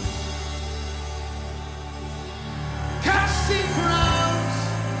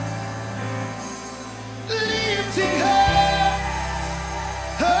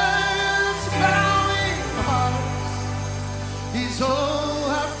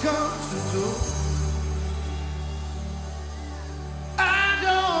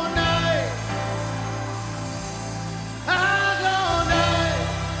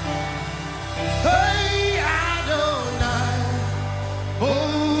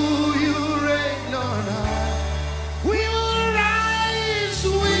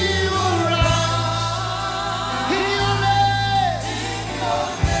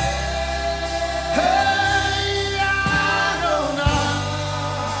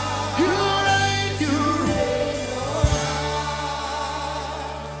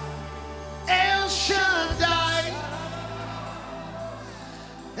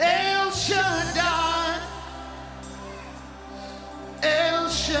Shaddai, El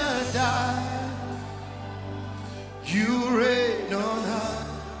Shaddai, you reign on high.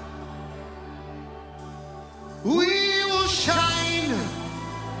 We will shine,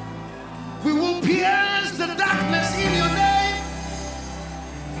 we will pierce the darkness in your name.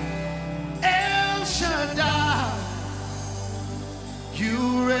 El Shaddai,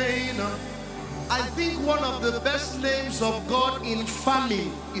 you reign on. I think one of the best names of God in family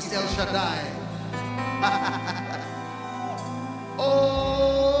is El Shaddai.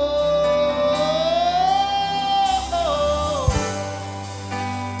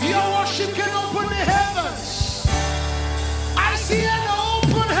 Your worship can open the heavens. I see an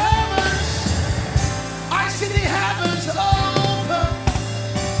open heavens. I see the heavens open.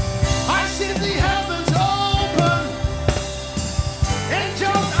 I see the heavens open.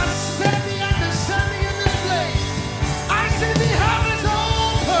 Angels are standing and descending in this place. I see the heavens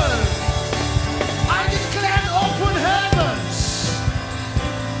open. I declare open heavens.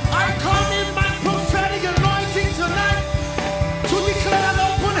 I come in my prophetic anointing tonight to declare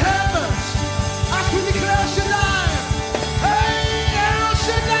open heavens. As we declare Shaddai. Hey, El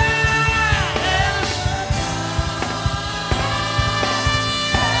Shaddai.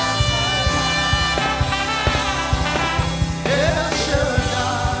 El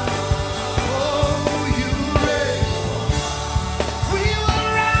Shaddai. Oh, you reign. We will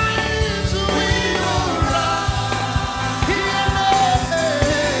rise. We will rise.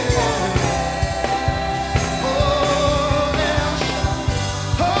 Oh, El Shaddai.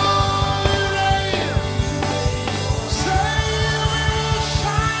 Oh, you reign. Say we will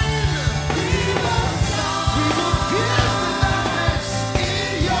shine. We will pierce the darkness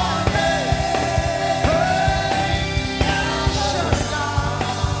in your name. Hey, El Shaddai,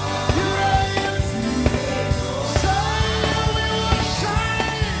 you reign. Say we will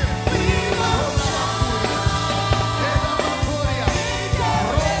shine. We will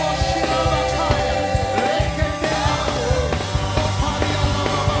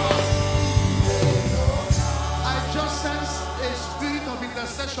I just sense a spirit of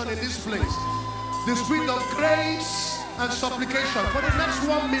intercession in this place. The spirit of grace and supplication. For the next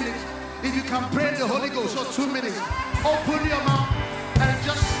 1 minute, if you can pray in the Holy Ghost, or 2 minutes, open your mouth and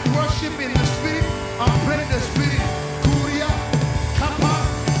just worship in the spirit and pray in the spirit. Kuria, Kappa,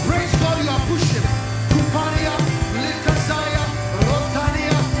 praise God, you are pushing. Kuparia, Likazaya,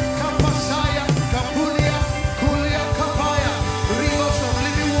 Rotania, Kapasaya, Kapulia, Kulia, Kapaya, rivers of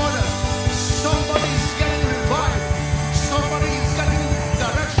living water. Somebody is getting revived. Somebody is getting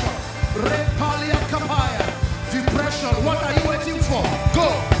direction. Repalia, Kapaya, depression. What are you waiting for? Go.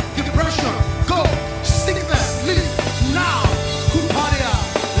 Depression, go. Sickness, leave now. Kuparia,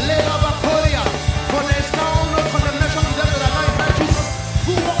 Lela Bakoria. For there is now no condemnation to them that are not in Christ Jesus.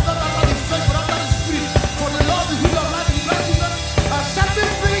 Who walk not after the flesh but after the spirit. For the Lord is who of life in Christ Jesus. Set me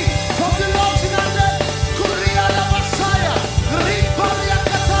free from the Lord's inanded. Kuria la Messiah. Ripalia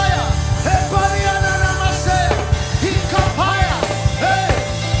Kataya. Hepalia na Masaya. Hikapaya. Hey,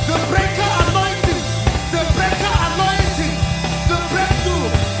 the breaker anointing. The breaker anointing. The breakthrough.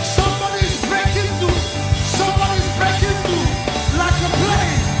 Somebody is breaking through. Somebody is breaking through. Like a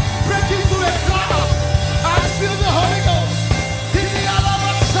plane. Breaking through a cloud. I feel the Holy Ghost. In the Ala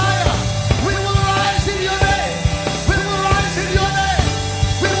Messiah. We will rise in your name. We will rise in your name.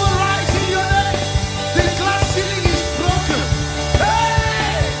 We will rise in your name. The glass ceiling is broken.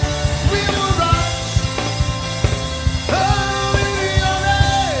 Hey! We will rise. Oh, in your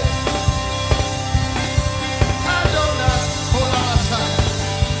name. Adonai, Ola Messiah.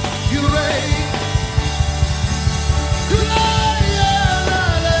 You reign. Gloria,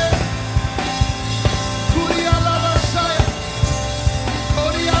 Kuria la Messiah.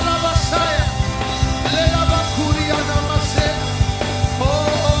 Kuria la Messiah. Lela ba Kuria la Messiah.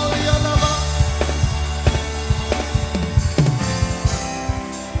 Oh, Yalaba.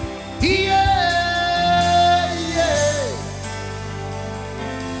 Yeah, yeah.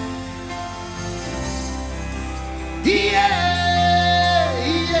 Yeah,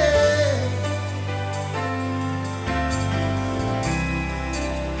 yeah.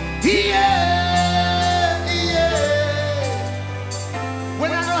 Yeah, yeah.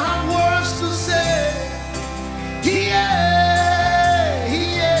 When I don't have words to say, yeah,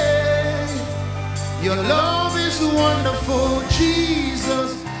 yeah. Your love is wonderful, Jesus.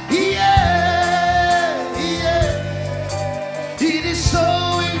 Yeah, yeah. It is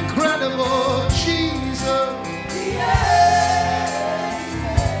so incredible, Jesus.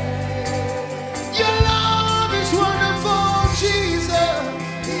 Your love is wonderful, Jesus.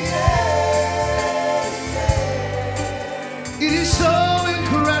 It is so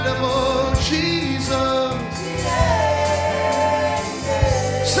incredible,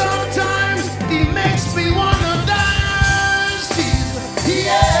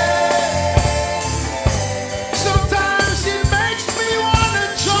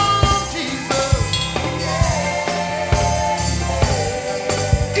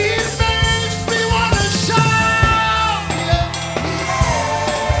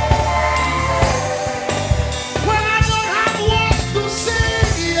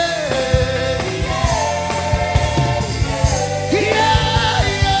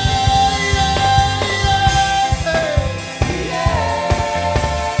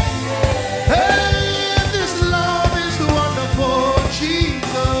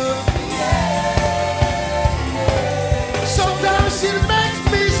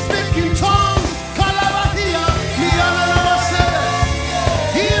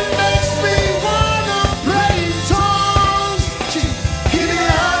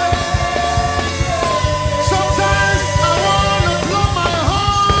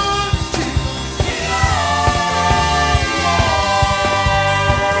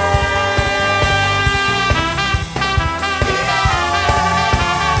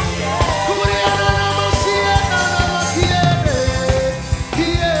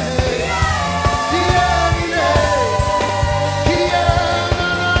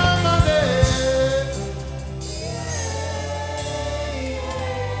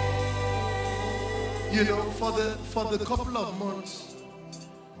 You know, for the couple of months,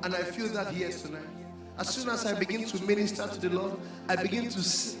 and I feel that here tonight, as soon as I begin to minister to the Lord, I begin to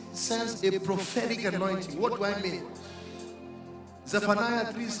sense a prophetic anointing. What do I mean? Zephaniah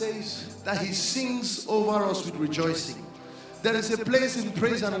 3 says that he sings over us with rejoicing. There is a place in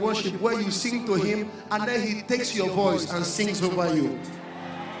praise and worship where you sing to him and then he takes your voice and sings over you.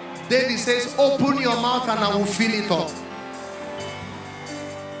 David says, open your mouth and I will fill it up.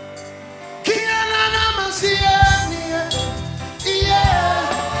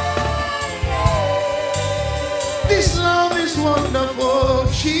 This love is wonderful,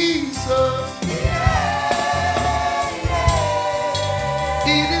 Jesus.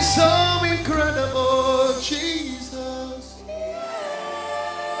 It is so incredible, Jesus.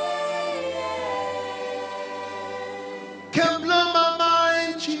 Can blow my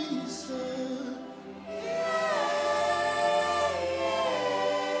mind, Jesus.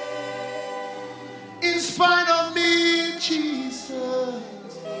 In spite of me, Jesus.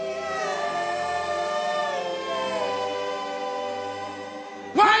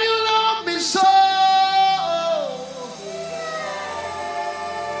 Why you love me so?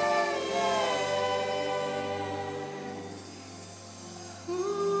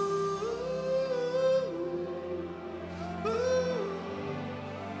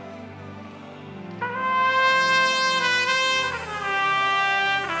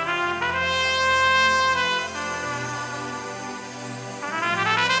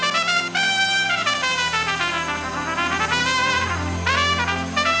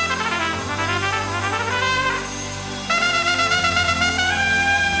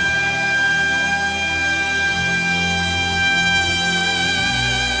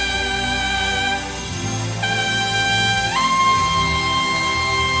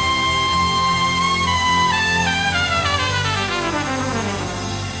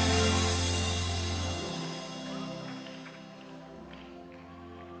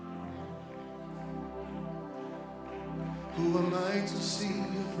 Who am I to sing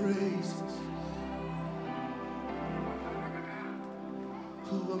your praises?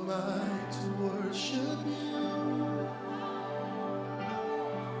 Who am I to worship you?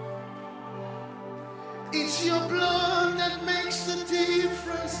 It's your blood that makes the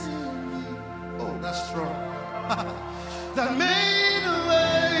difference in me. Oh, that's strong. That made a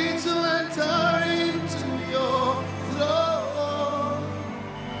way to enter into your throne.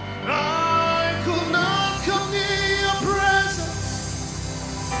 I could not come near your presence.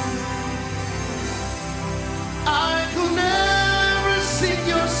 I could never sing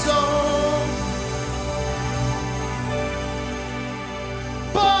your song.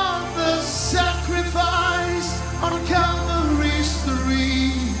 But the sacrifice on Calvary's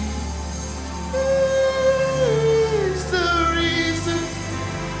tree is the reason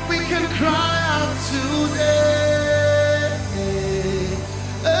we can cry out today.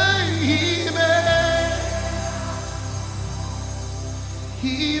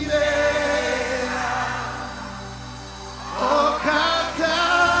 He made oh kaka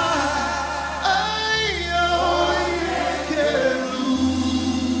ayo yekelu.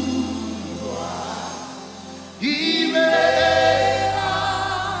 He made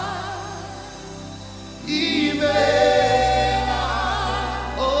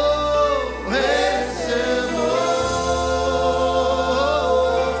oh esemo.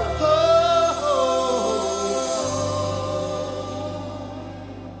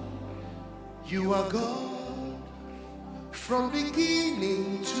 You are God from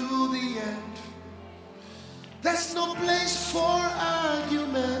beginning to the end. There's no place for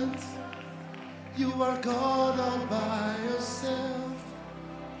argument. You are God all by yourself.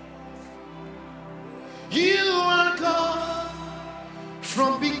 You are God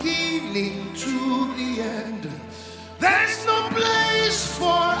from beginning to the end. There's no place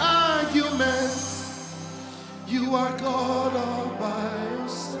for argument. You are God all by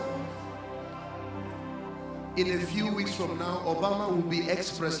yourself. In a few weeks from now, Obama will be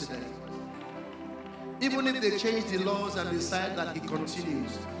ex-president. Even if they change the laws and decide that he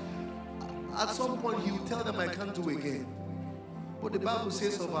continues, at some point he will tell them, I can't do again. But the Bible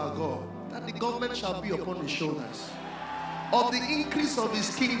says of our God, that the government shall be upon his shoulders. Of the increase of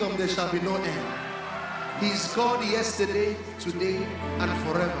his kingdom there shall be no end. He is God yesterday, today, and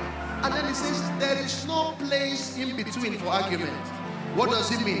forever. And then he says, there is no place in between for argument. What does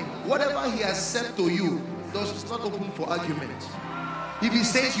it mean? Whatever he has said to you, does not open for argument. If he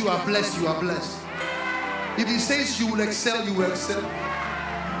says you are blessed, you are blessed. If he says you will excel, you will excel.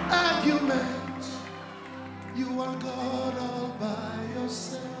 Argument. You are God all by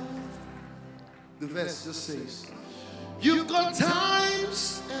yourself. The verse just says, you've got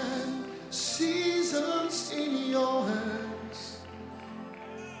times and seasons.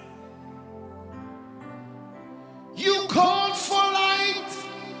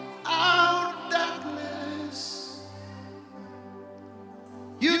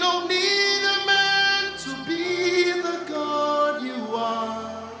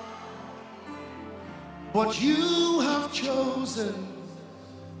 but you have chosen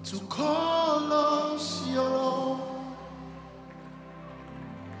to call us your own.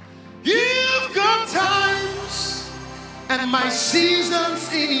 You've got times and my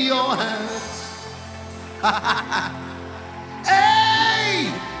seasons in your hands.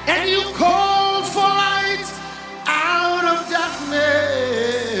 Hey, and you called for light out of darkness.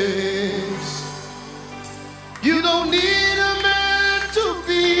 You don't need a man to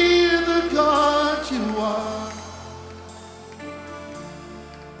be the God you are,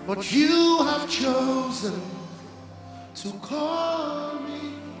 but you have chosen to call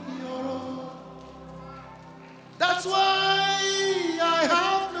me your own. That's why I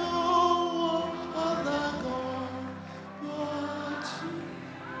have no other God but you.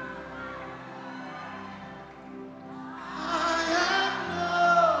 I have no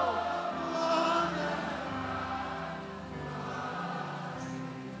other.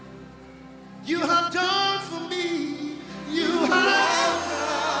 You have done for me. You have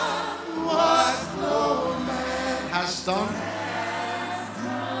done what no man has done.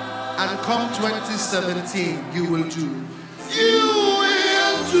 And come 2017, you will do. You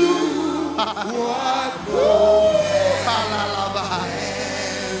will do what no man.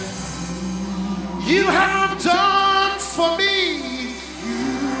 You have done for me. You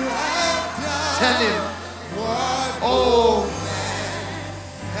have done. Tell him what oh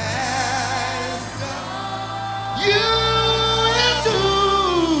man has done. You will do.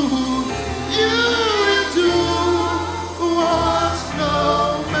 You will do what no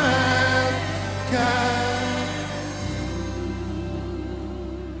man can.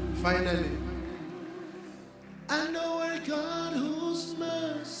 Finally, I know a God whose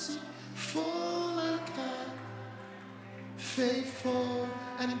mercy full and kind, faithful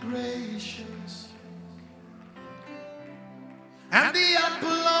and gracious, and the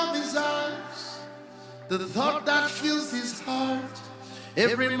apple of his eyes, the thought that fills his heart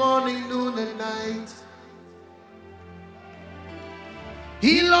every morning, noon and night.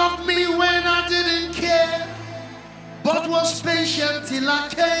 He loved me when I didn't care, but was patient till I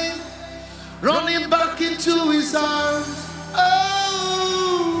came, running back into his arms.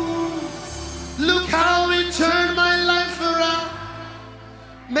 Oh, look how he turned my life around,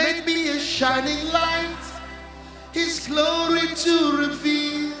 made me a shining light, his glory to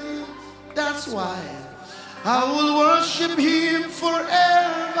reveal. That's why I will worship him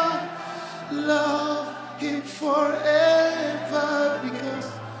forever, love him forever,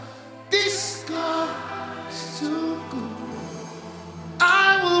 because this God is too good.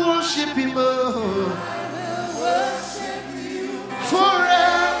 I will worship him, oh. I will worship you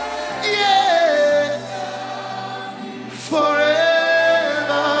forever, yeah,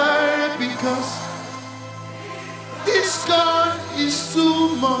 forever, because this God is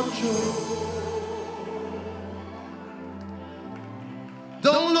too much. Oh.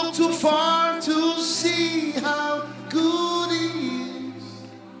 Don't look too far to see how good he is.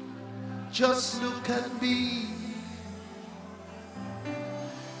 Just look at me.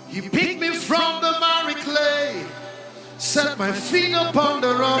 He picked me from the miry clay, set my feet upon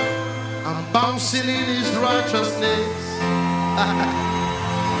the rock. I'm bouncing in his righteousness.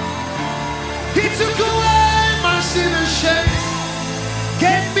 He took away my sin and shame,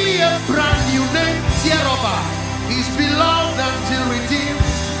 gave me a brand new name, Tierova. He's beloved until redeemed.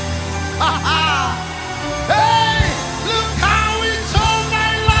 Hey, look how he turned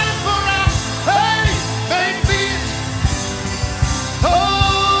my life around. Hey, baby. Oh,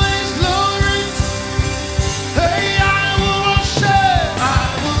 his glory. Hey, I will worship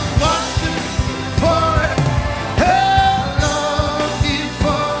forever. Hey, love him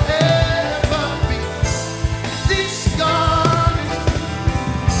forever. This God,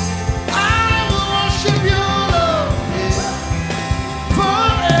 I will worship you, Lord.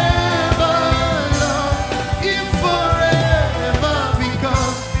 Forever, love him forever,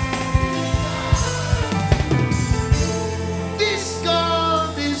 because this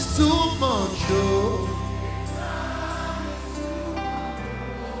God is too much. Oh.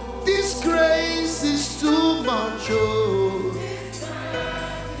 This grace is too much. Oh.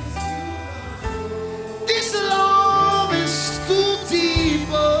 This love is too deep.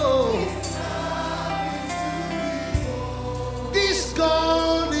 Oh. This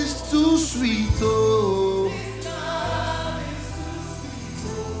God is too sweet. Oh.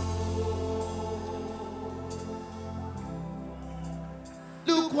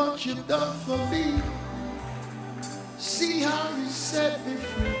 Look what you've done for me. See how you set me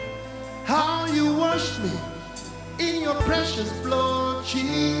free, how you washed me in your precious blood,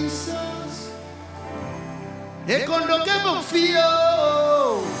 Jesus. Ekondo kebo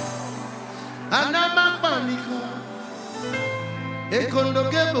fio, Anamapanika.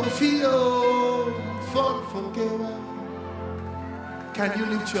 Ekondogebo fio. Fall from Gewa. Can you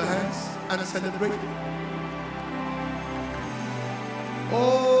lift your hands and celebrate?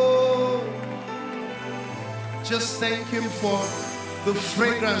 Oh, just thank Him for the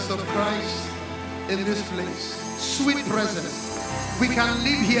fragrance of Christ in this place. Sweet presence. We can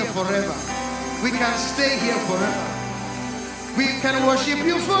live here forever. We can stay here forever. We can worship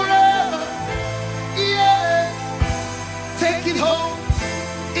you forever. Yeah. Take it home,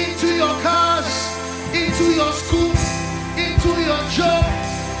 into your cars, into your school, into your job,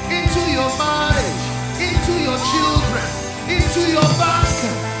 into your marriage, into your children, into your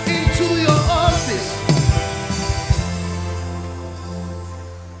bank, into your office.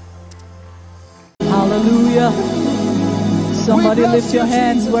 Hallelujah. Somebody lift your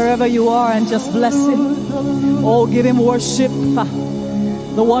hands wherever you are and just bless Him. Oh, give Him worship.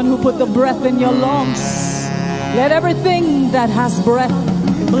 The one who put the breath in your lungs. Let everything that has breath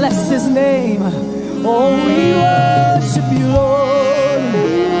bless His name. Oh, we worship you,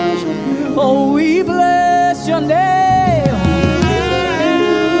 Lord. Oh, we bless your name.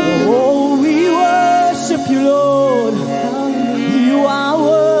 Oh, we worship you, Lord. You are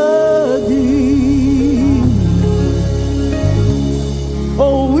worthy.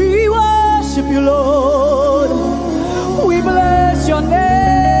 Oh, we worship you, Lord. We bless your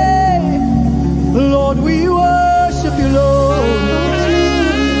name. Lord, we worship you, Lord.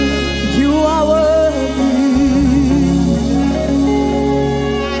 You are worthy.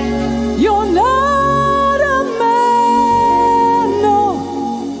 You're not a man, no.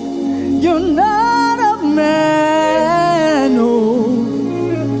 You're not a man, no.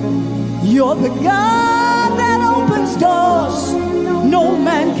 You're the God that opens doors no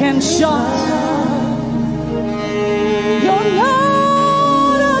man can shut. You're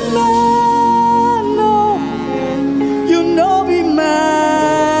not a man, no. You know be man,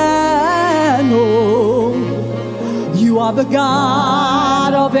 no. You are the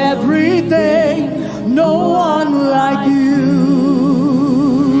God of everything. No one like you.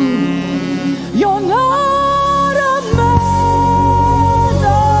 You're not a man,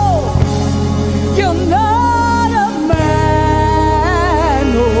 no. You're not a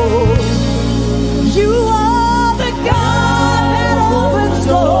man, no. You are the God that opens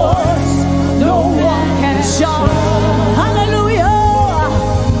doors no one can shut.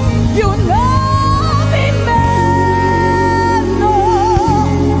 Hallelujah. You're not a man, no.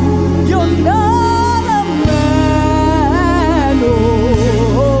 You're not a man, no.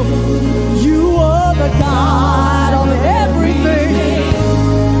 You are the God of everything.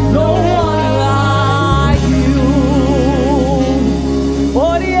 No one like you.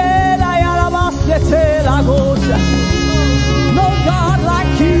 No God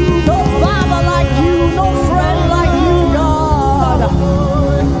like you, no Father like you, no friend like you, God.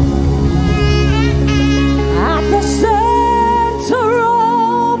 At the center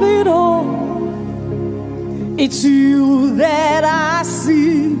of it all, it's you that I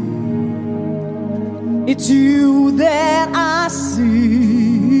see. It's you that I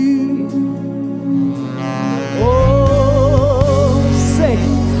see. Oh, say,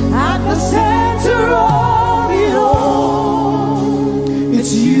 at the center of it all,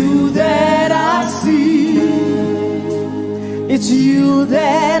 it's you that I see. It's you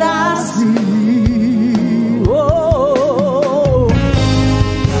that I see. Oh,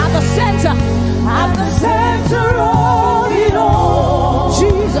 at the center of it all,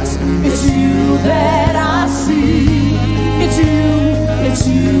 Jesus, it's you that I see. It's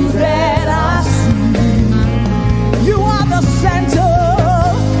you that I see. You are the center,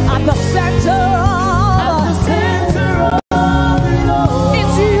 at the center of it all.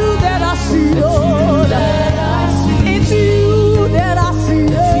 It's you that I see, Lord. It's you that I see.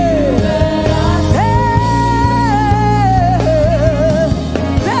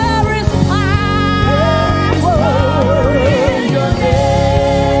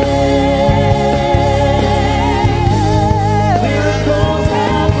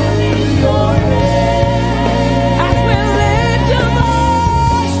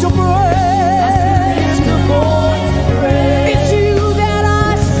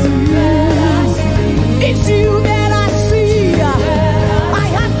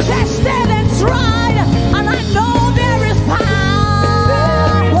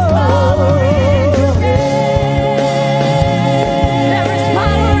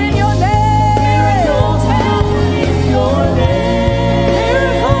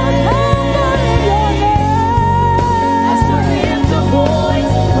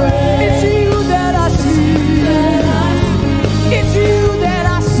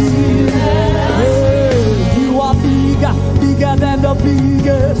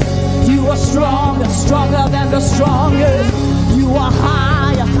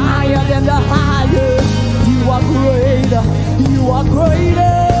 than the highest. You are greater. You are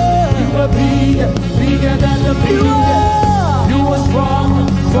greater. You are bigger, bigger than the biggest. You are stronger,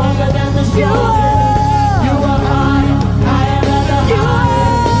 stronger than the strongest. You are higher, higher than the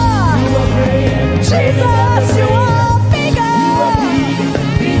highest. You are greater, Jesus, you are bigger. You are bigger,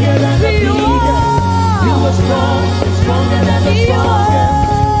 bigger than the biggest. You are strong, stronger than the strongest.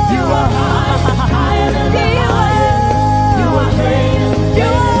 You are higher, higher than the highest. You are greater,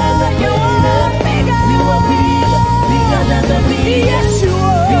 greater than the greatest. You are bigger, bigger than the biggest. Yes, you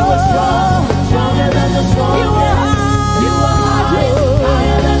are. You are strong, stronger than the strongest. You are higher,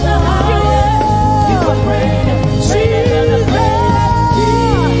 higher than the highest. You are greater, greater than the greatest.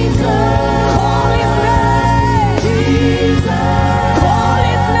 Jesus, Call his name. Jesus, Call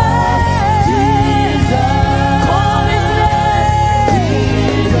his name. Jesus, Call his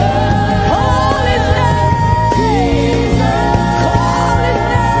name. Jesus, Call his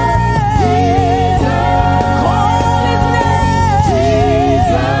name. Jesus, Call his name. Jesus,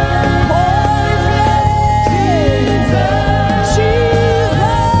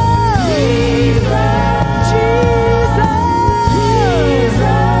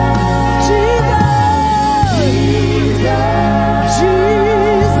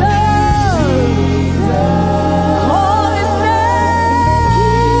 Call his name.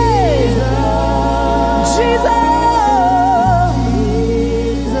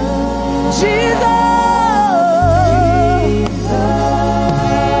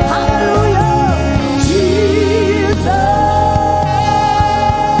 Jesus,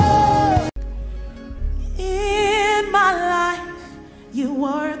 In my life, you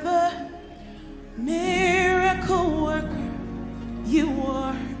are the miracle worker. You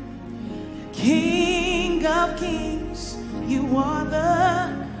are King of Kings. You are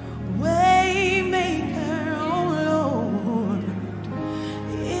the way maker, oh Lord.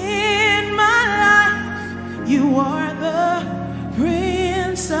 In my life, you are the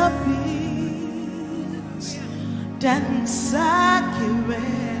Prince of Peace. Dance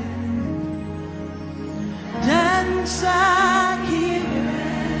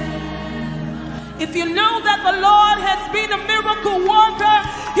If you know that the Lord has been a miracle worker,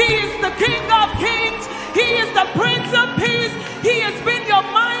 He is the King of Kings, He is the Prince of Peace, He has been your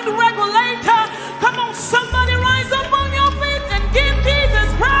mind regulator. Come on, somebody rise up on your feet and give Jesus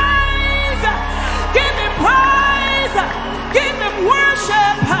praise. Give Him praise. Give Him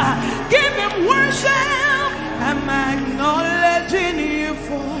worship. Give Him worship. I'm acknowledging You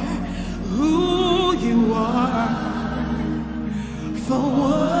for who You are, for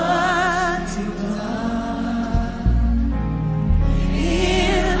what You've done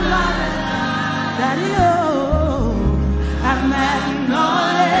in my life. Daddy, oh, I'm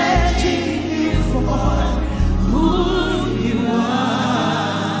acknowledging You for who You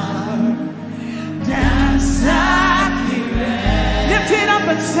are. Dance Akire. Lift it up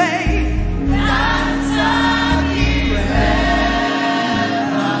and say, Dance Akire.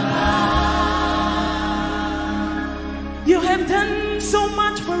 You have done so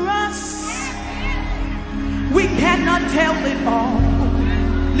much for us, we cannot tell it all.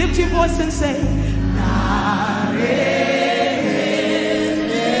 Lift your voice and say,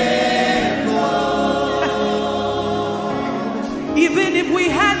 even if we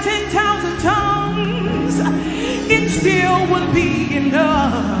had 10,000 tongues, it still wouldn't be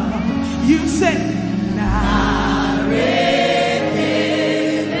enough. You say,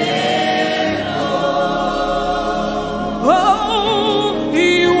 oh,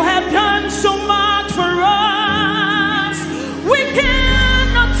 You have done so much for us, we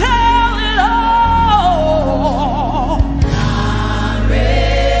cannot tell it all.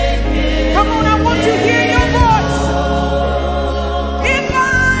 Come on, I want to hear your voice. If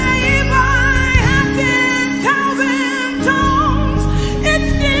I had 10,000 tongues, it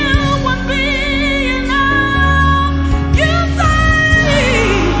still would be enough. You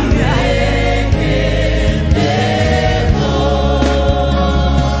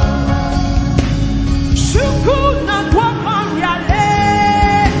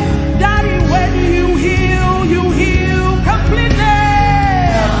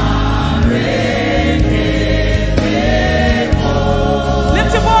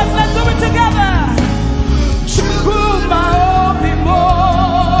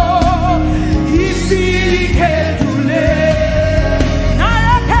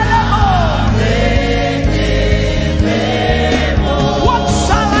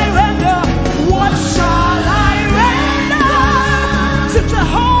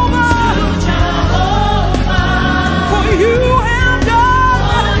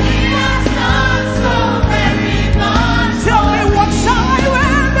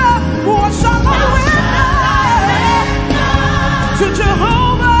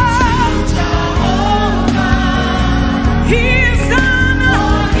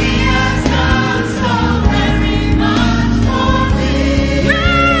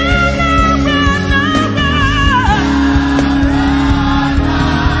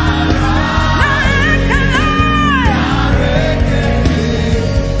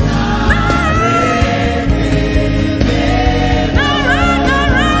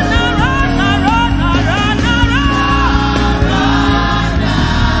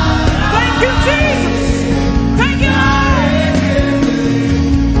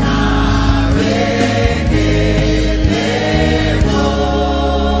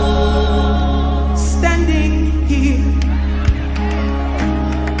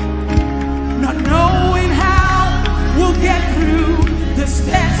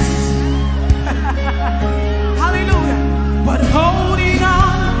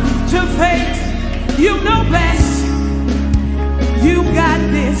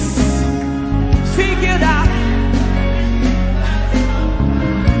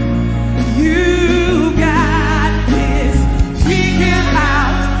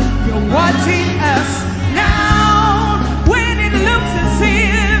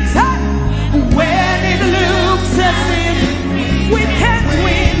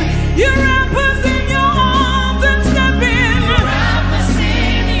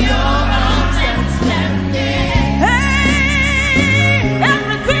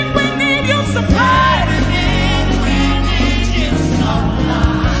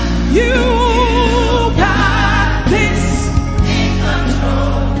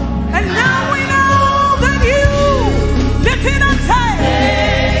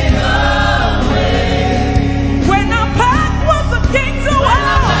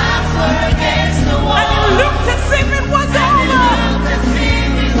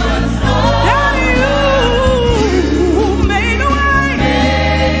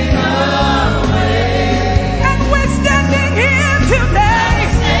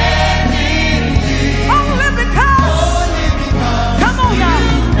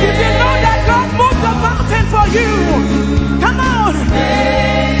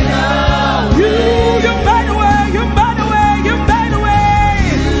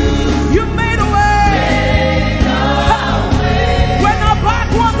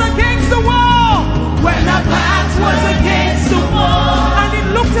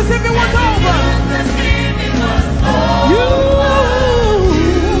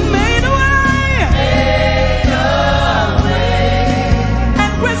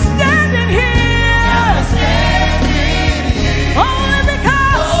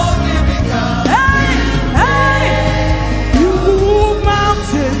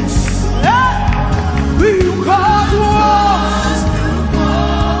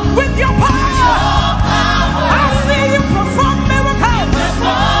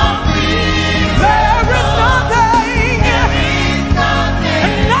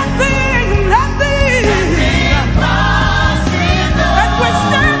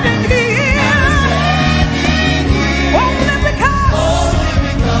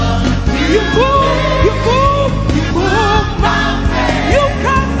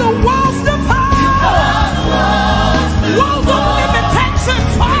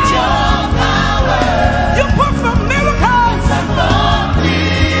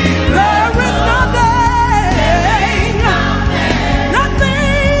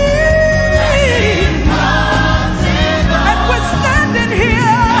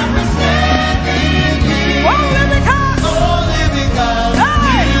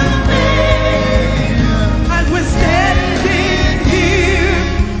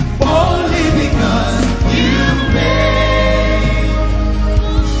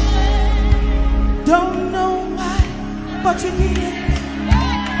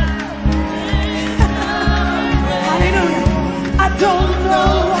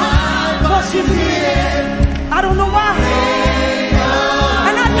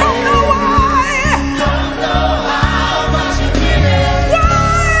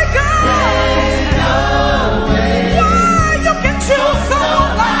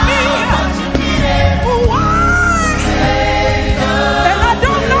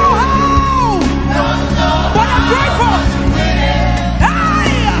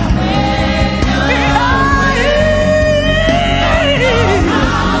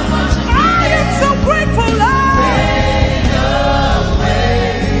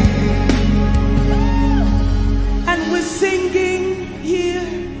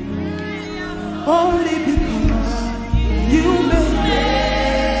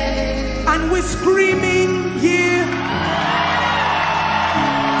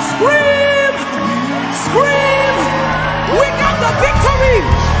Scream! Scream! We got the victory!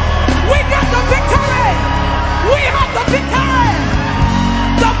 We got the victory! We have the victory!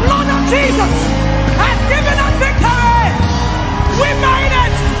 The blood of Jesus has given us victory! We made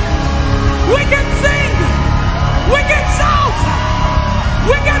it! We can sing! We can shout!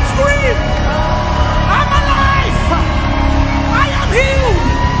 We can scream! I'm alive! I am healed!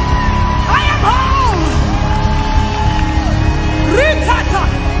 I am whole! Ritata,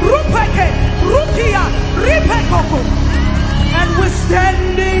 Rupeke, Rukia, Ripekoko. And we're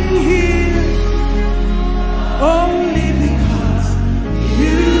standing here only because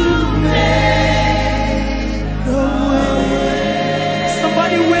you made the way.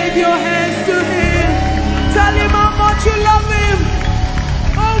 Somebody wave your hands to him. Tell him how much you love him.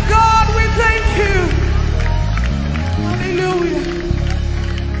 Oh God, we thank you. Hallelujah.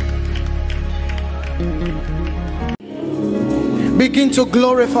 Begin to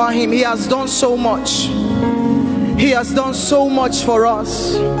glorify him. He has done so much. He has done so much for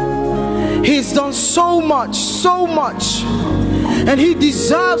us. He's done so much, so much. And he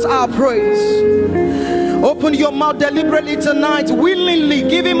deserves our praise. Open your mouth deliberately tonight. Willingly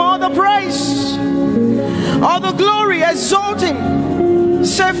give him all the praise, all the glory. Exalt him.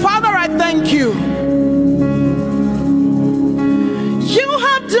 Say, Father, I thank you. You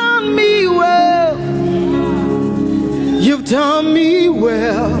have done me well. You've done me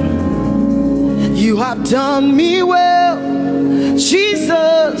well. You have done me well,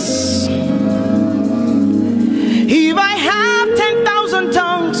 Jesus. If I have 10,000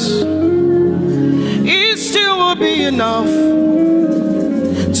 tongues, it still will be enough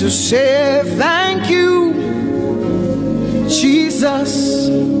to say thank you, Jesus.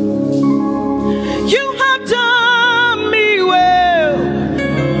 You have done me well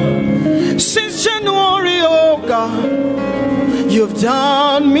since January, oh God. You've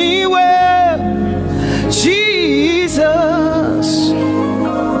done me well, Jesus.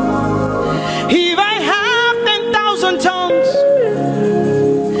 If I have 10,000 tongues,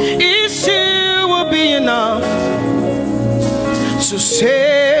 it still will be enough to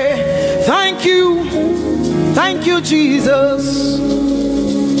say thank you, Jesus.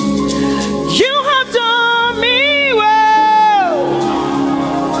 You have done me well.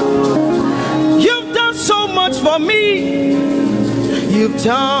 You've done so much for me. You've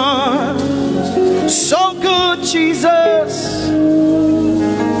done so good, Jesus.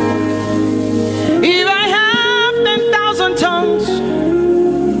 If I have 10,000 tongues,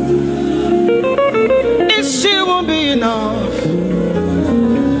 it still won't be enough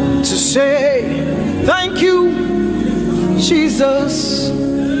to say thank you, Jesus.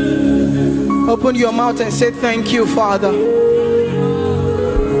 Open your mouth and say thank you, Father.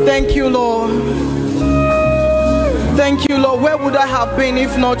 Thank you, Lord. Thank you, Lord. Where would I have been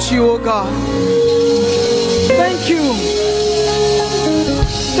if not you, oh God? Thank you.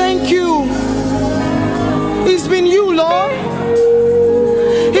 Thank you. It's been you, Lord.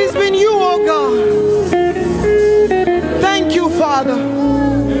 It's been you, oh God. Thank you, Father.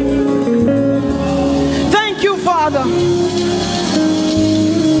 Thank you, Father.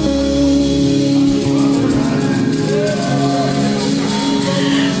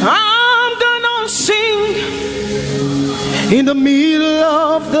 I'm gonna sing in the middle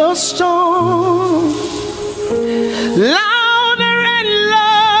of the storm, louder and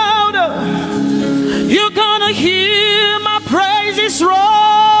louder. You're gonna hear my praises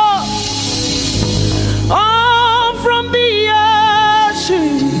roar. Oh, from the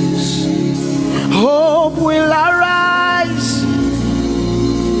ashes, hope will arise.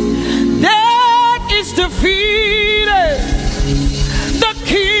 Death is defeated. The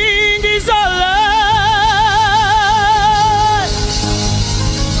King is alive.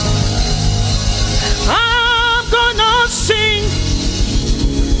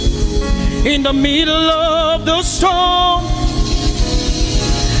 In the middle of the storm,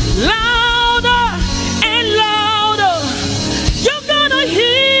 louder and louder, you're gonna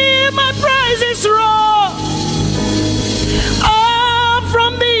hear my praises roar. Up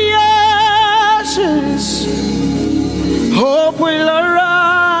from the ashes, hope will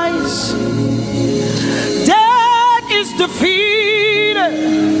arise. Death is defeated.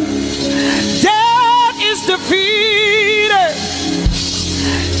 Death is defeated.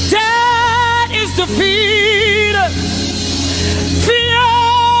 Death is defeated. Fear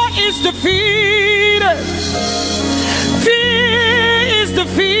is defeated. Fear is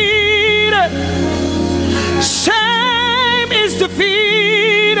defeated. Shame is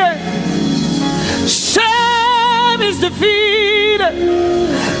defeated. Shame is defeated.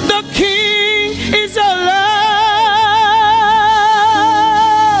 The King is alive.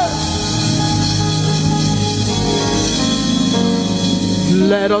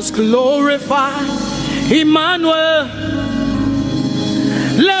 Let us glorify Emmanuel.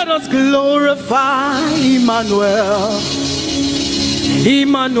 Let us glorify Emmanuel.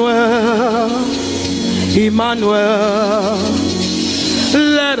 Emmanuel. Emmanuel.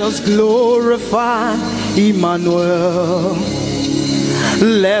 Let us glorify Emmanuel.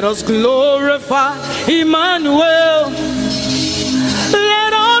 Let us glorify Emmanuel.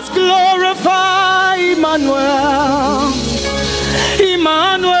 Let us glorify Emmanuel.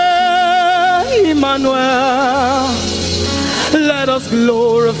 Emmanuel. Emmanuel. Let us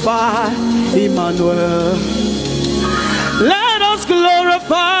glorify Emmanuel. Let us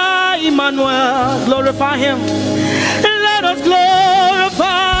glorify Emmanuel. Glorify him. Let us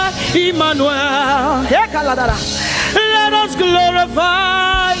glorify Emmanuel. Let us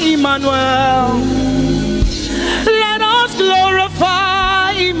glorify Emmanuel. Let us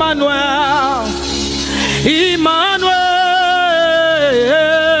glorify Emmanuel. Emmanuel.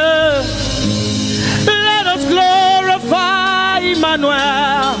 Let us glorify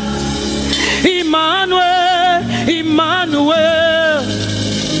Emmanuel. Emmanuel. Emmanuel.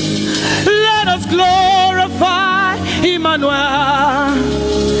 Let us glorify Emmanuel.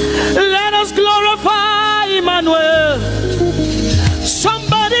 Let us glorify Emmanuel.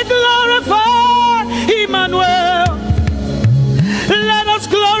 Somebody glorify Emmanuel. Let us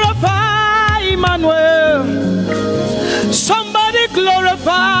glorify Emmanuel. Somebody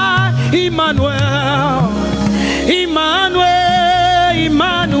glorify Emmanuel. Emmanuel.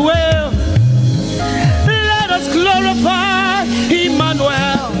 Emmanuel. Let us glorify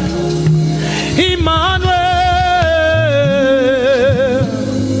Emmanuel. Emmanuel.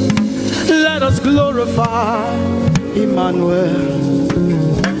 Let us glorify Emmanuel.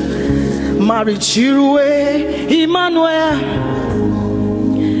 Marichirwe Emmanuel.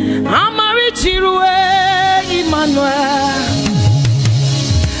 Amarichirwe Emmanuel.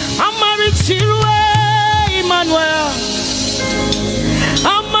 Amarichirwe Emmanuel.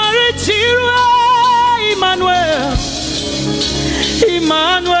 Amarichirwe Emmanuel.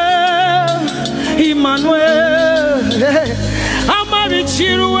 Emmanuel. Emmanuel.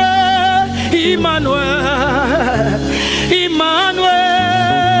 Amarichirwe Emmanuel.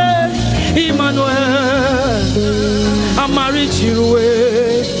 Emmanuel. Emmanuel. Amarichirwe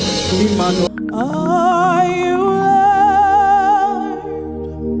Emmanuel. Are you Lord?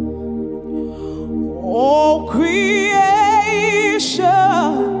 All creation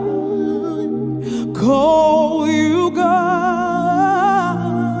call you God.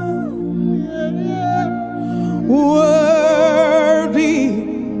 Worthy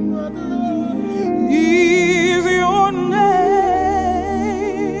is your name.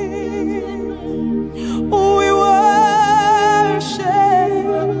 We worship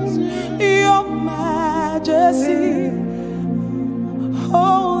your majesty.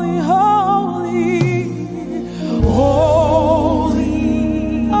 Holy, holy, holy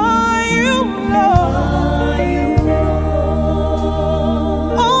are you, Lord.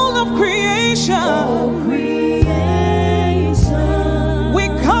 All of creation, we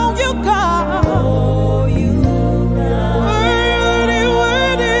call you God. Worthy,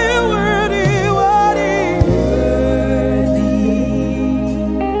 worthy, worthy, worthy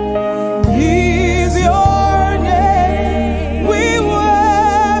is your name. We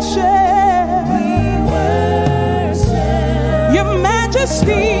worship your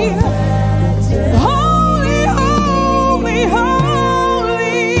majesty. Holy, holy,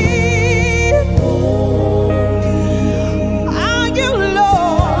 holy are you,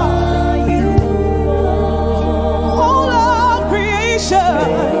 Lord. All of creation,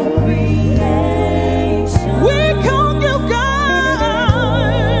 we call you God.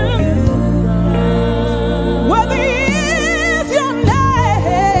 Worthy is your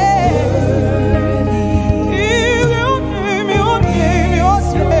name. Is your name, your name, your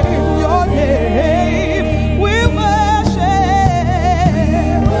name.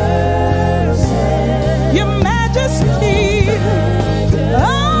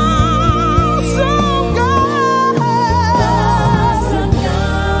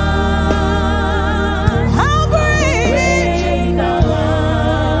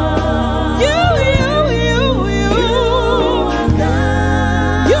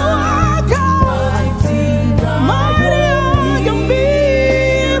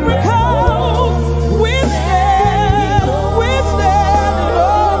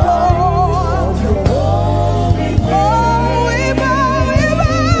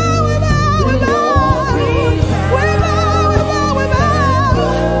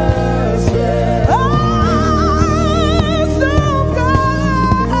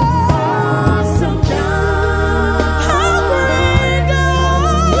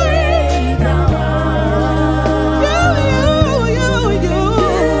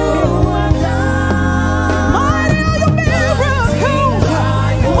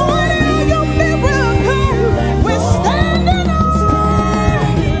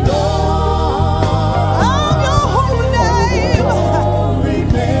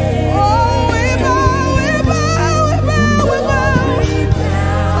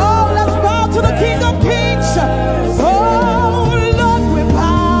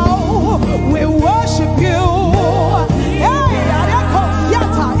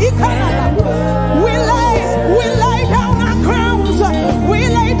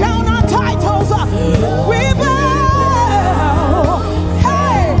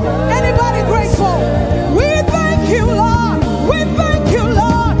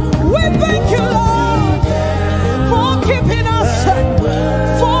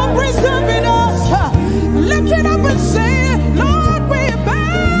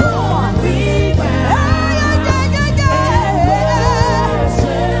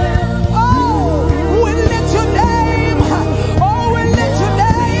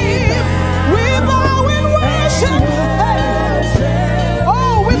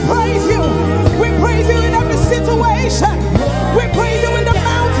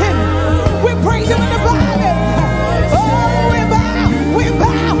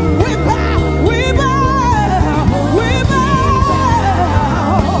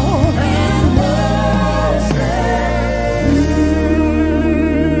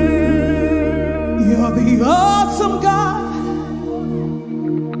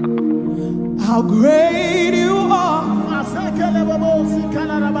 how great you are.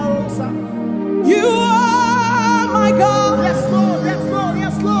 You are my God. Yes, Lord, yes, Lord,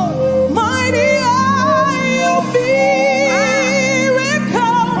 yes, Lord. Mighty are your miracles,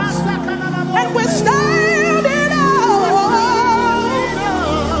 and we're standing out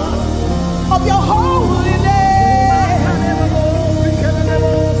of your holy name.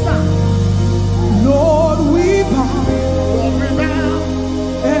 Lord, we bow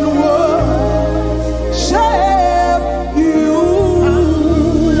and worship you.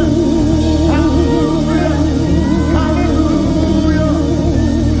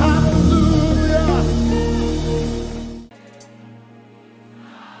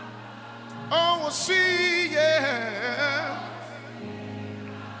 Oh, we'll see, yeah,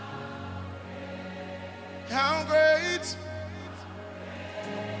 how great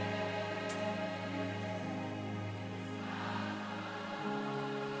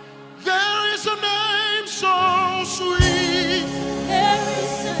there is a name so sweet. There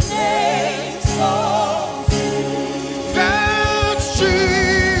is a name so sweet. That's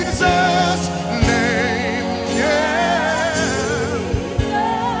Jesus' name, yeah.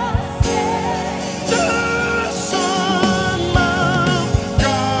 The Son of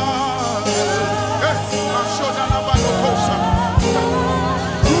God.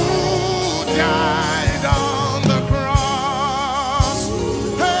 Who died on the cross.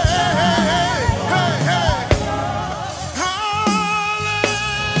 Hey, hey, hey, hey.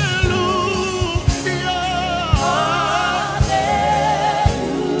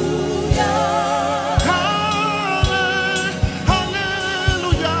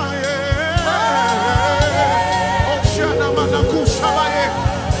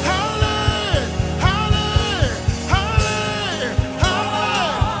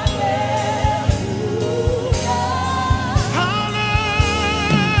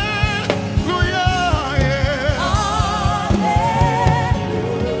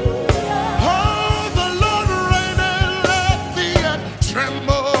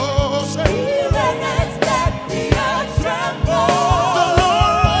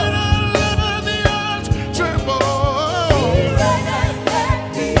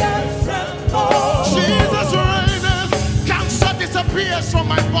 From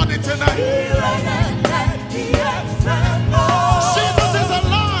my body tonight. Jesus is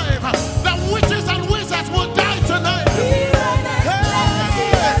alive. The witches and wizards will die tonight. Hey,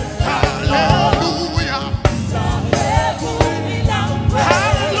 hallelujah.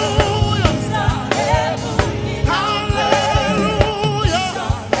 Hallelujah. Hallelujah. Hallelujah.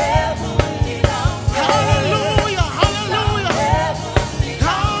 Hallelujah.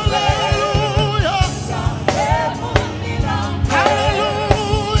 Hallelujah.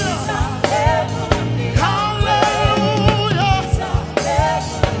 Hallelujah.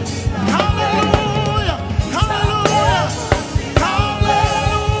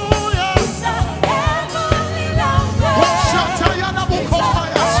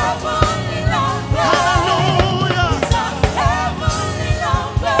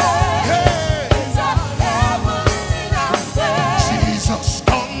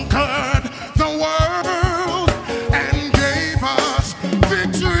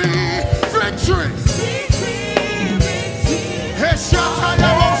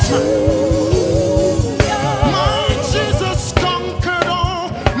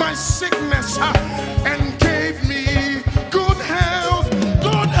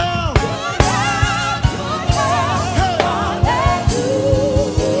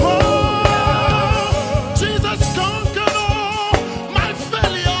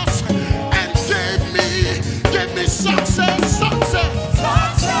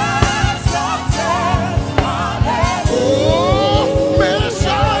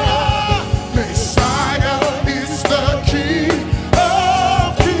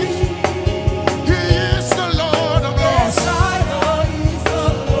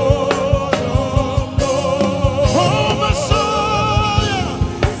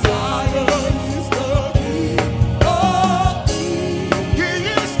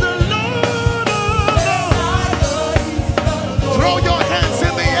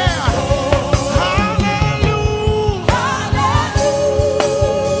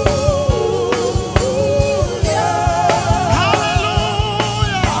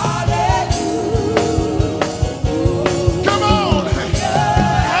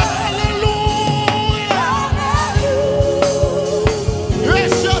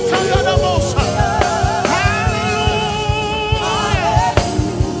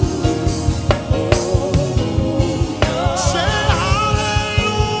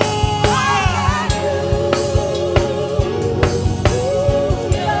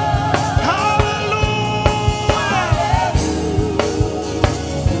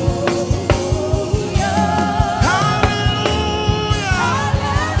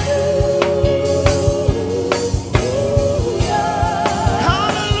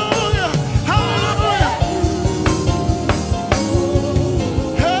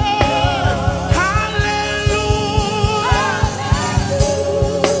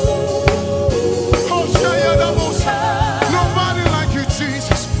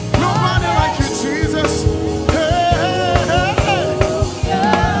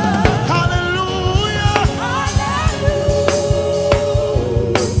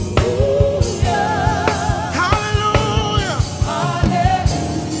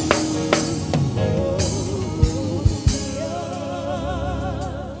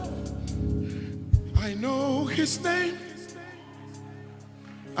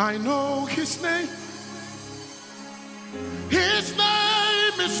 I know his name. His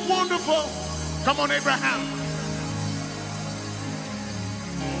name is wonderful. Come on, Abraham.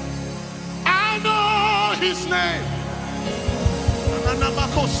 I know his name.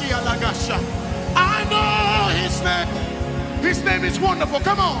 I know his name. His name is wonderful.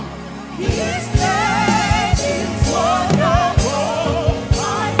 Come on. His name is wonderful.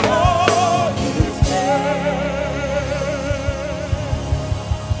 I know his name.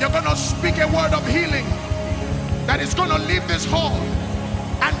 You're going to speak a word of healing that is going to leave this hall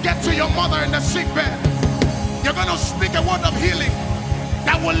and get to your mother in the sick bed. You're going to speak a word of healing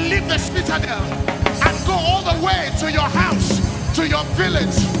that will leave the citadel and go all the way to your house, to your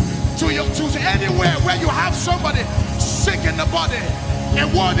village, to anywhere where you have somebody sick in the body. A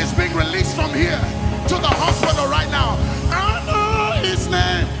word is being released from here to the hospital right now. I know his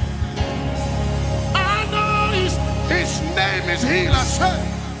name. I know his name is healer. Say.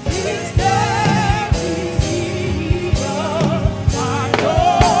 His name is healer. I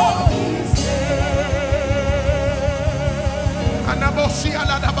know his name.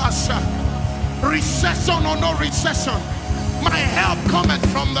 Recession or no recession, my help cometh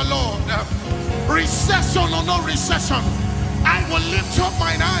from the Lord. Recession or no recession, I will lift up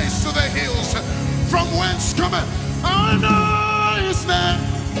mine eyes to the hills, from whence cometh. I know his name.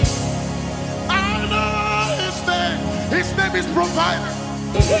 I know his name. His name is provider.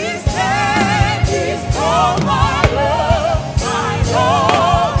 His name is provider. I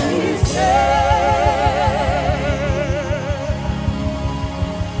know his name.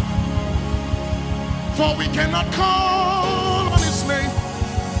 For we cannot call on his name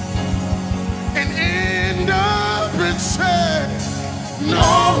and end up and say,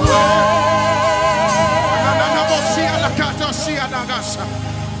 no way.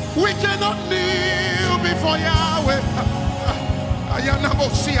 We cannot kneel before Yahweh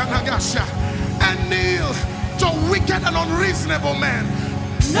and kneel to wicked and unreasonable men.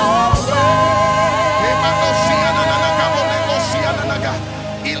 No way.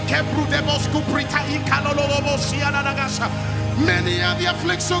 Many are the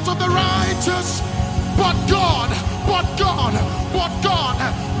afflictions of the righteous, but God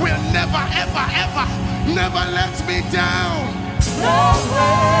will never, ever, ever, never let me down. No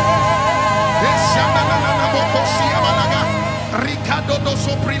way.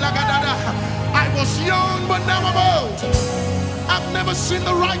 I was young, but now I'm old. I've never seen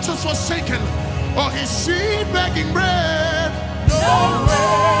the righteous forsaken or his seed begging bread. No way.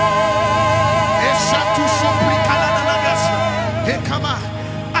 Hey, come on.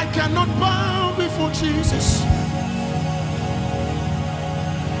 I cannot bow before Jesus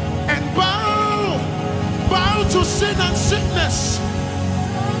and bow to sin and sickness.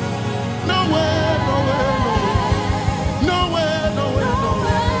 No way, no way, no way, no way, no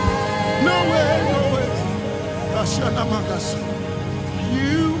way, no way, no way, no way.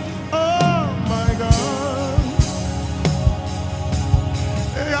 You are my God.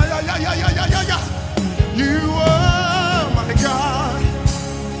 You are my God.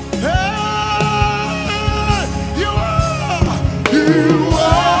 Hey, you are my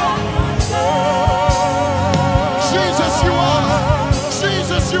God. Jesus, you are.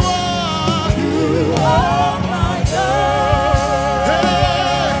 Jesus, you are. Oh my God.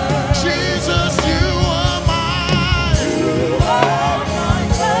 Hey, Jesus, you are mine. Oh my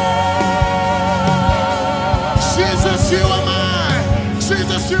God. Jesus, you are mine.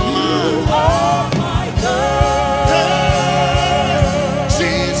 Jesus, you are mine. Oh my God. Hey,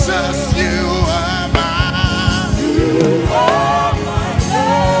 Jesus, you are mine. Oh my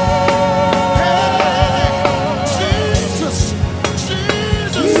God. Hey, Jesus,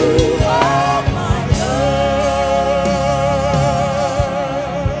 Jesus. Oh my God.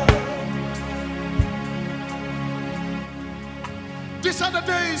 These are the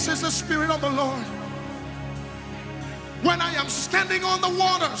days, says the Spirit of the Lord, when I am standing on the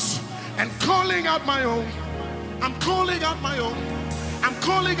waters and calling out my own. I'm calling out my own. I'm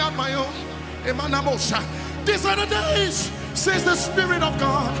calling out my own. Emanamosha. These are the days, says the Spirit of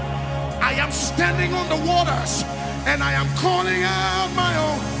God. I am standing on the waters and I am calling out my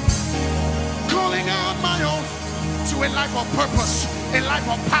own. Calling out my own to a life of purpose, a life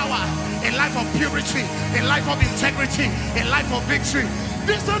of power, a life of purity, a life of integrity, a life of victory.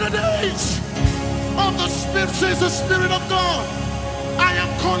 These are the days of the Spirit, says the Spirit of God. I am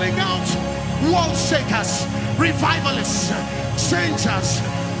calling out wall shakers, revivalists, changers,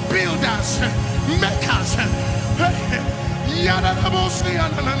 builders, makers.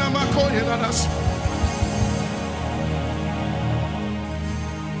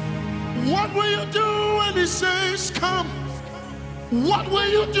 What will you do when he says come? What will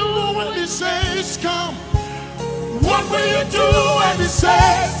you do when he says come? What will you do when he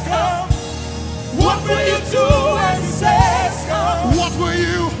says come? What will you do when he says come? What will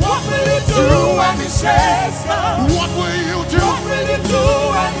you do when he says come? What will you do? What will you do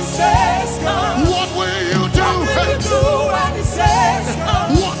when he says come? What will you do when he says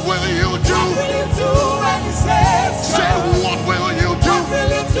come? What will you do? What will you do when he says come? Say, what will you do? What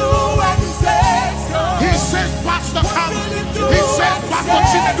will you do when he says come? He says, Pastor, come. He says, Pastor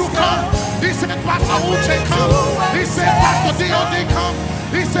Chinedu, come. He said, Pastor Uche, come. He said, Pastor D.O.D., come.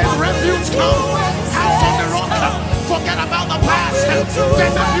 He said, refuge, come. House on the road, come. Forget about the past.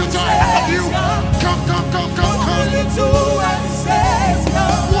 There's a future ahead of you. Come, come, come, come, come. What will you do when he says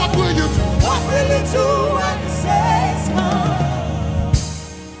come? What will you do? What will you do when he says come?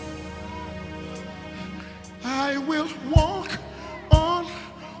 I will walk on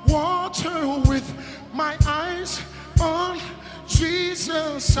water with my eyes on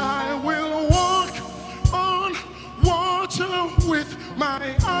Jesus. I will walk on water with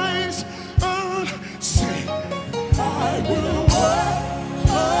my eyes on. Say, I will walk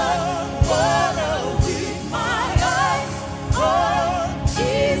on water with my eyes on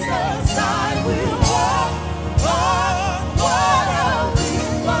Jesus. I will walk on water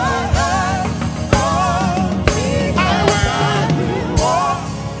with my eyes on Jesus. I will walk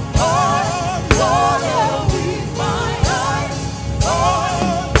on water with my eyes on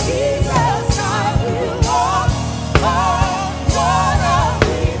Jesus. I will walk on water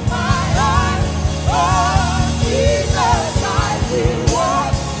with my eyes on Jesus. I will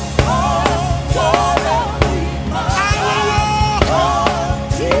walk on water with my eyes on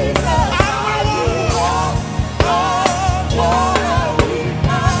Jesus. I will walk on water with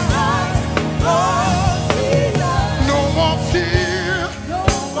my eyes on Jesus. No more fear. No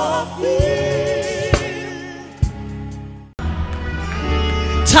more fear.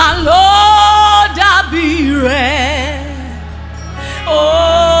 Ta ló dàbí rẹ̀?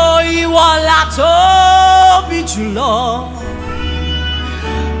 Oh, ìwọ la tóbi jùlọ.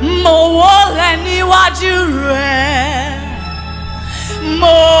 Mo wólẹ̀ níwájú rẹ̀.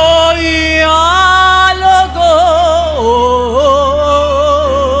 Mo yìn ọ́ lógo.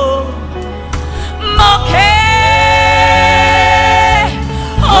 Mo ké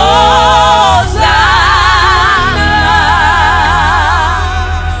Hosanna.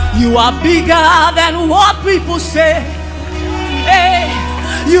 You are bigger than what people say. Hey,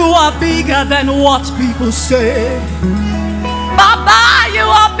 you are bigger than what people say. Baba, you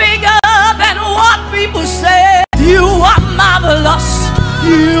are bigger than what people say. You are marvelous.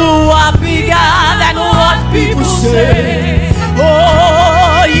 You are bigger than what people say.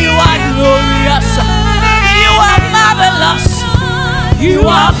 Oh, you are glorious. You are marvelous. You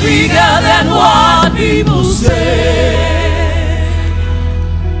are bigger than what people say.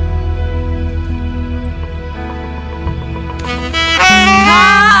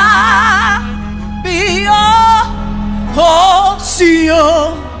 Oh, see you.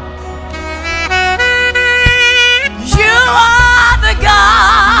 You are the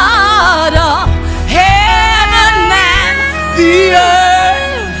God of heaven and the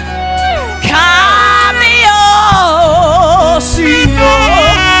earth. Cameo, see you.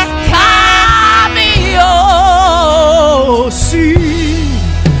 Cameo.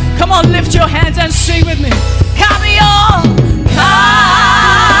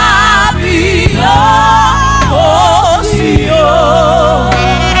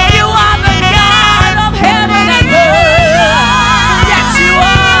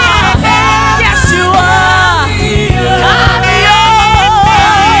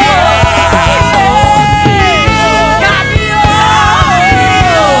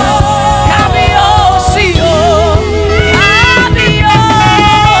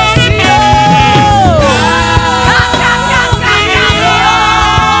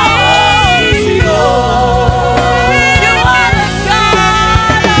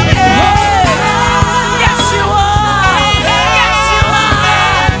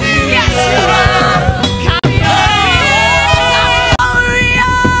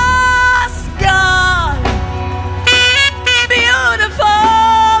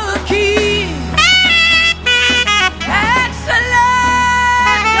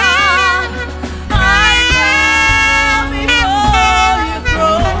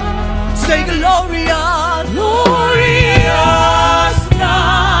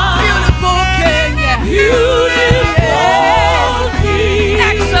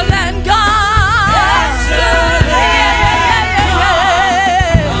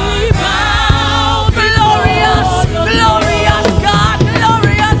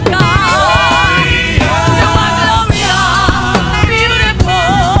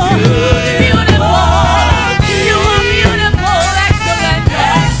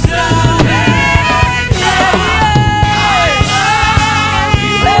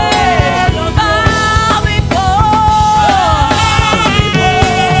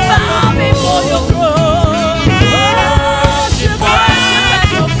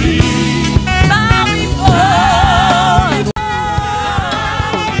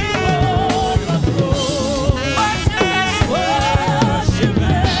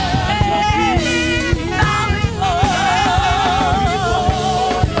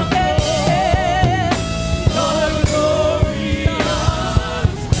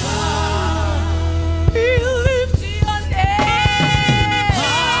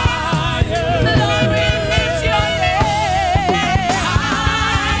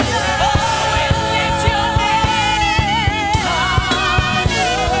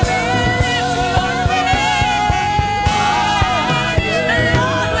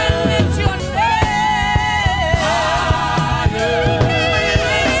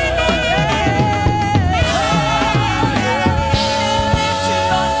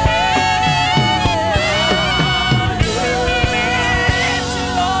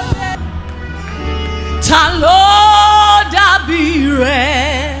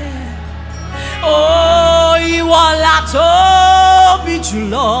 tóbi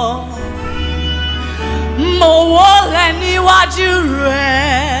jùlọ. Mo wólẹ̀ níwájú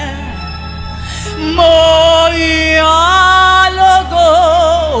rẹ̀. Mo yìn ọ́ lógo.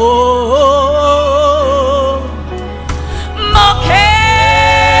 Mo ké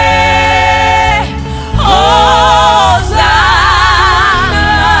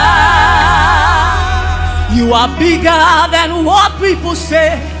Hosanna. You are bigger than what people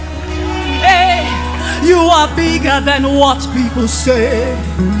say. Hey, you are bigger than what people say.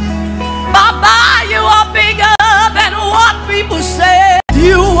 Baba, you are bigger than what people say.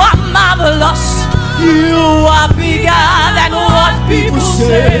 You are marvelous. You are bigger than what people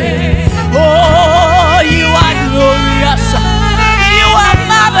say. Oh, you are glorious. You are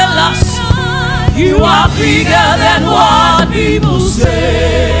marvelous. You are bigger than what people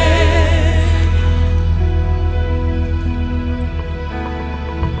say.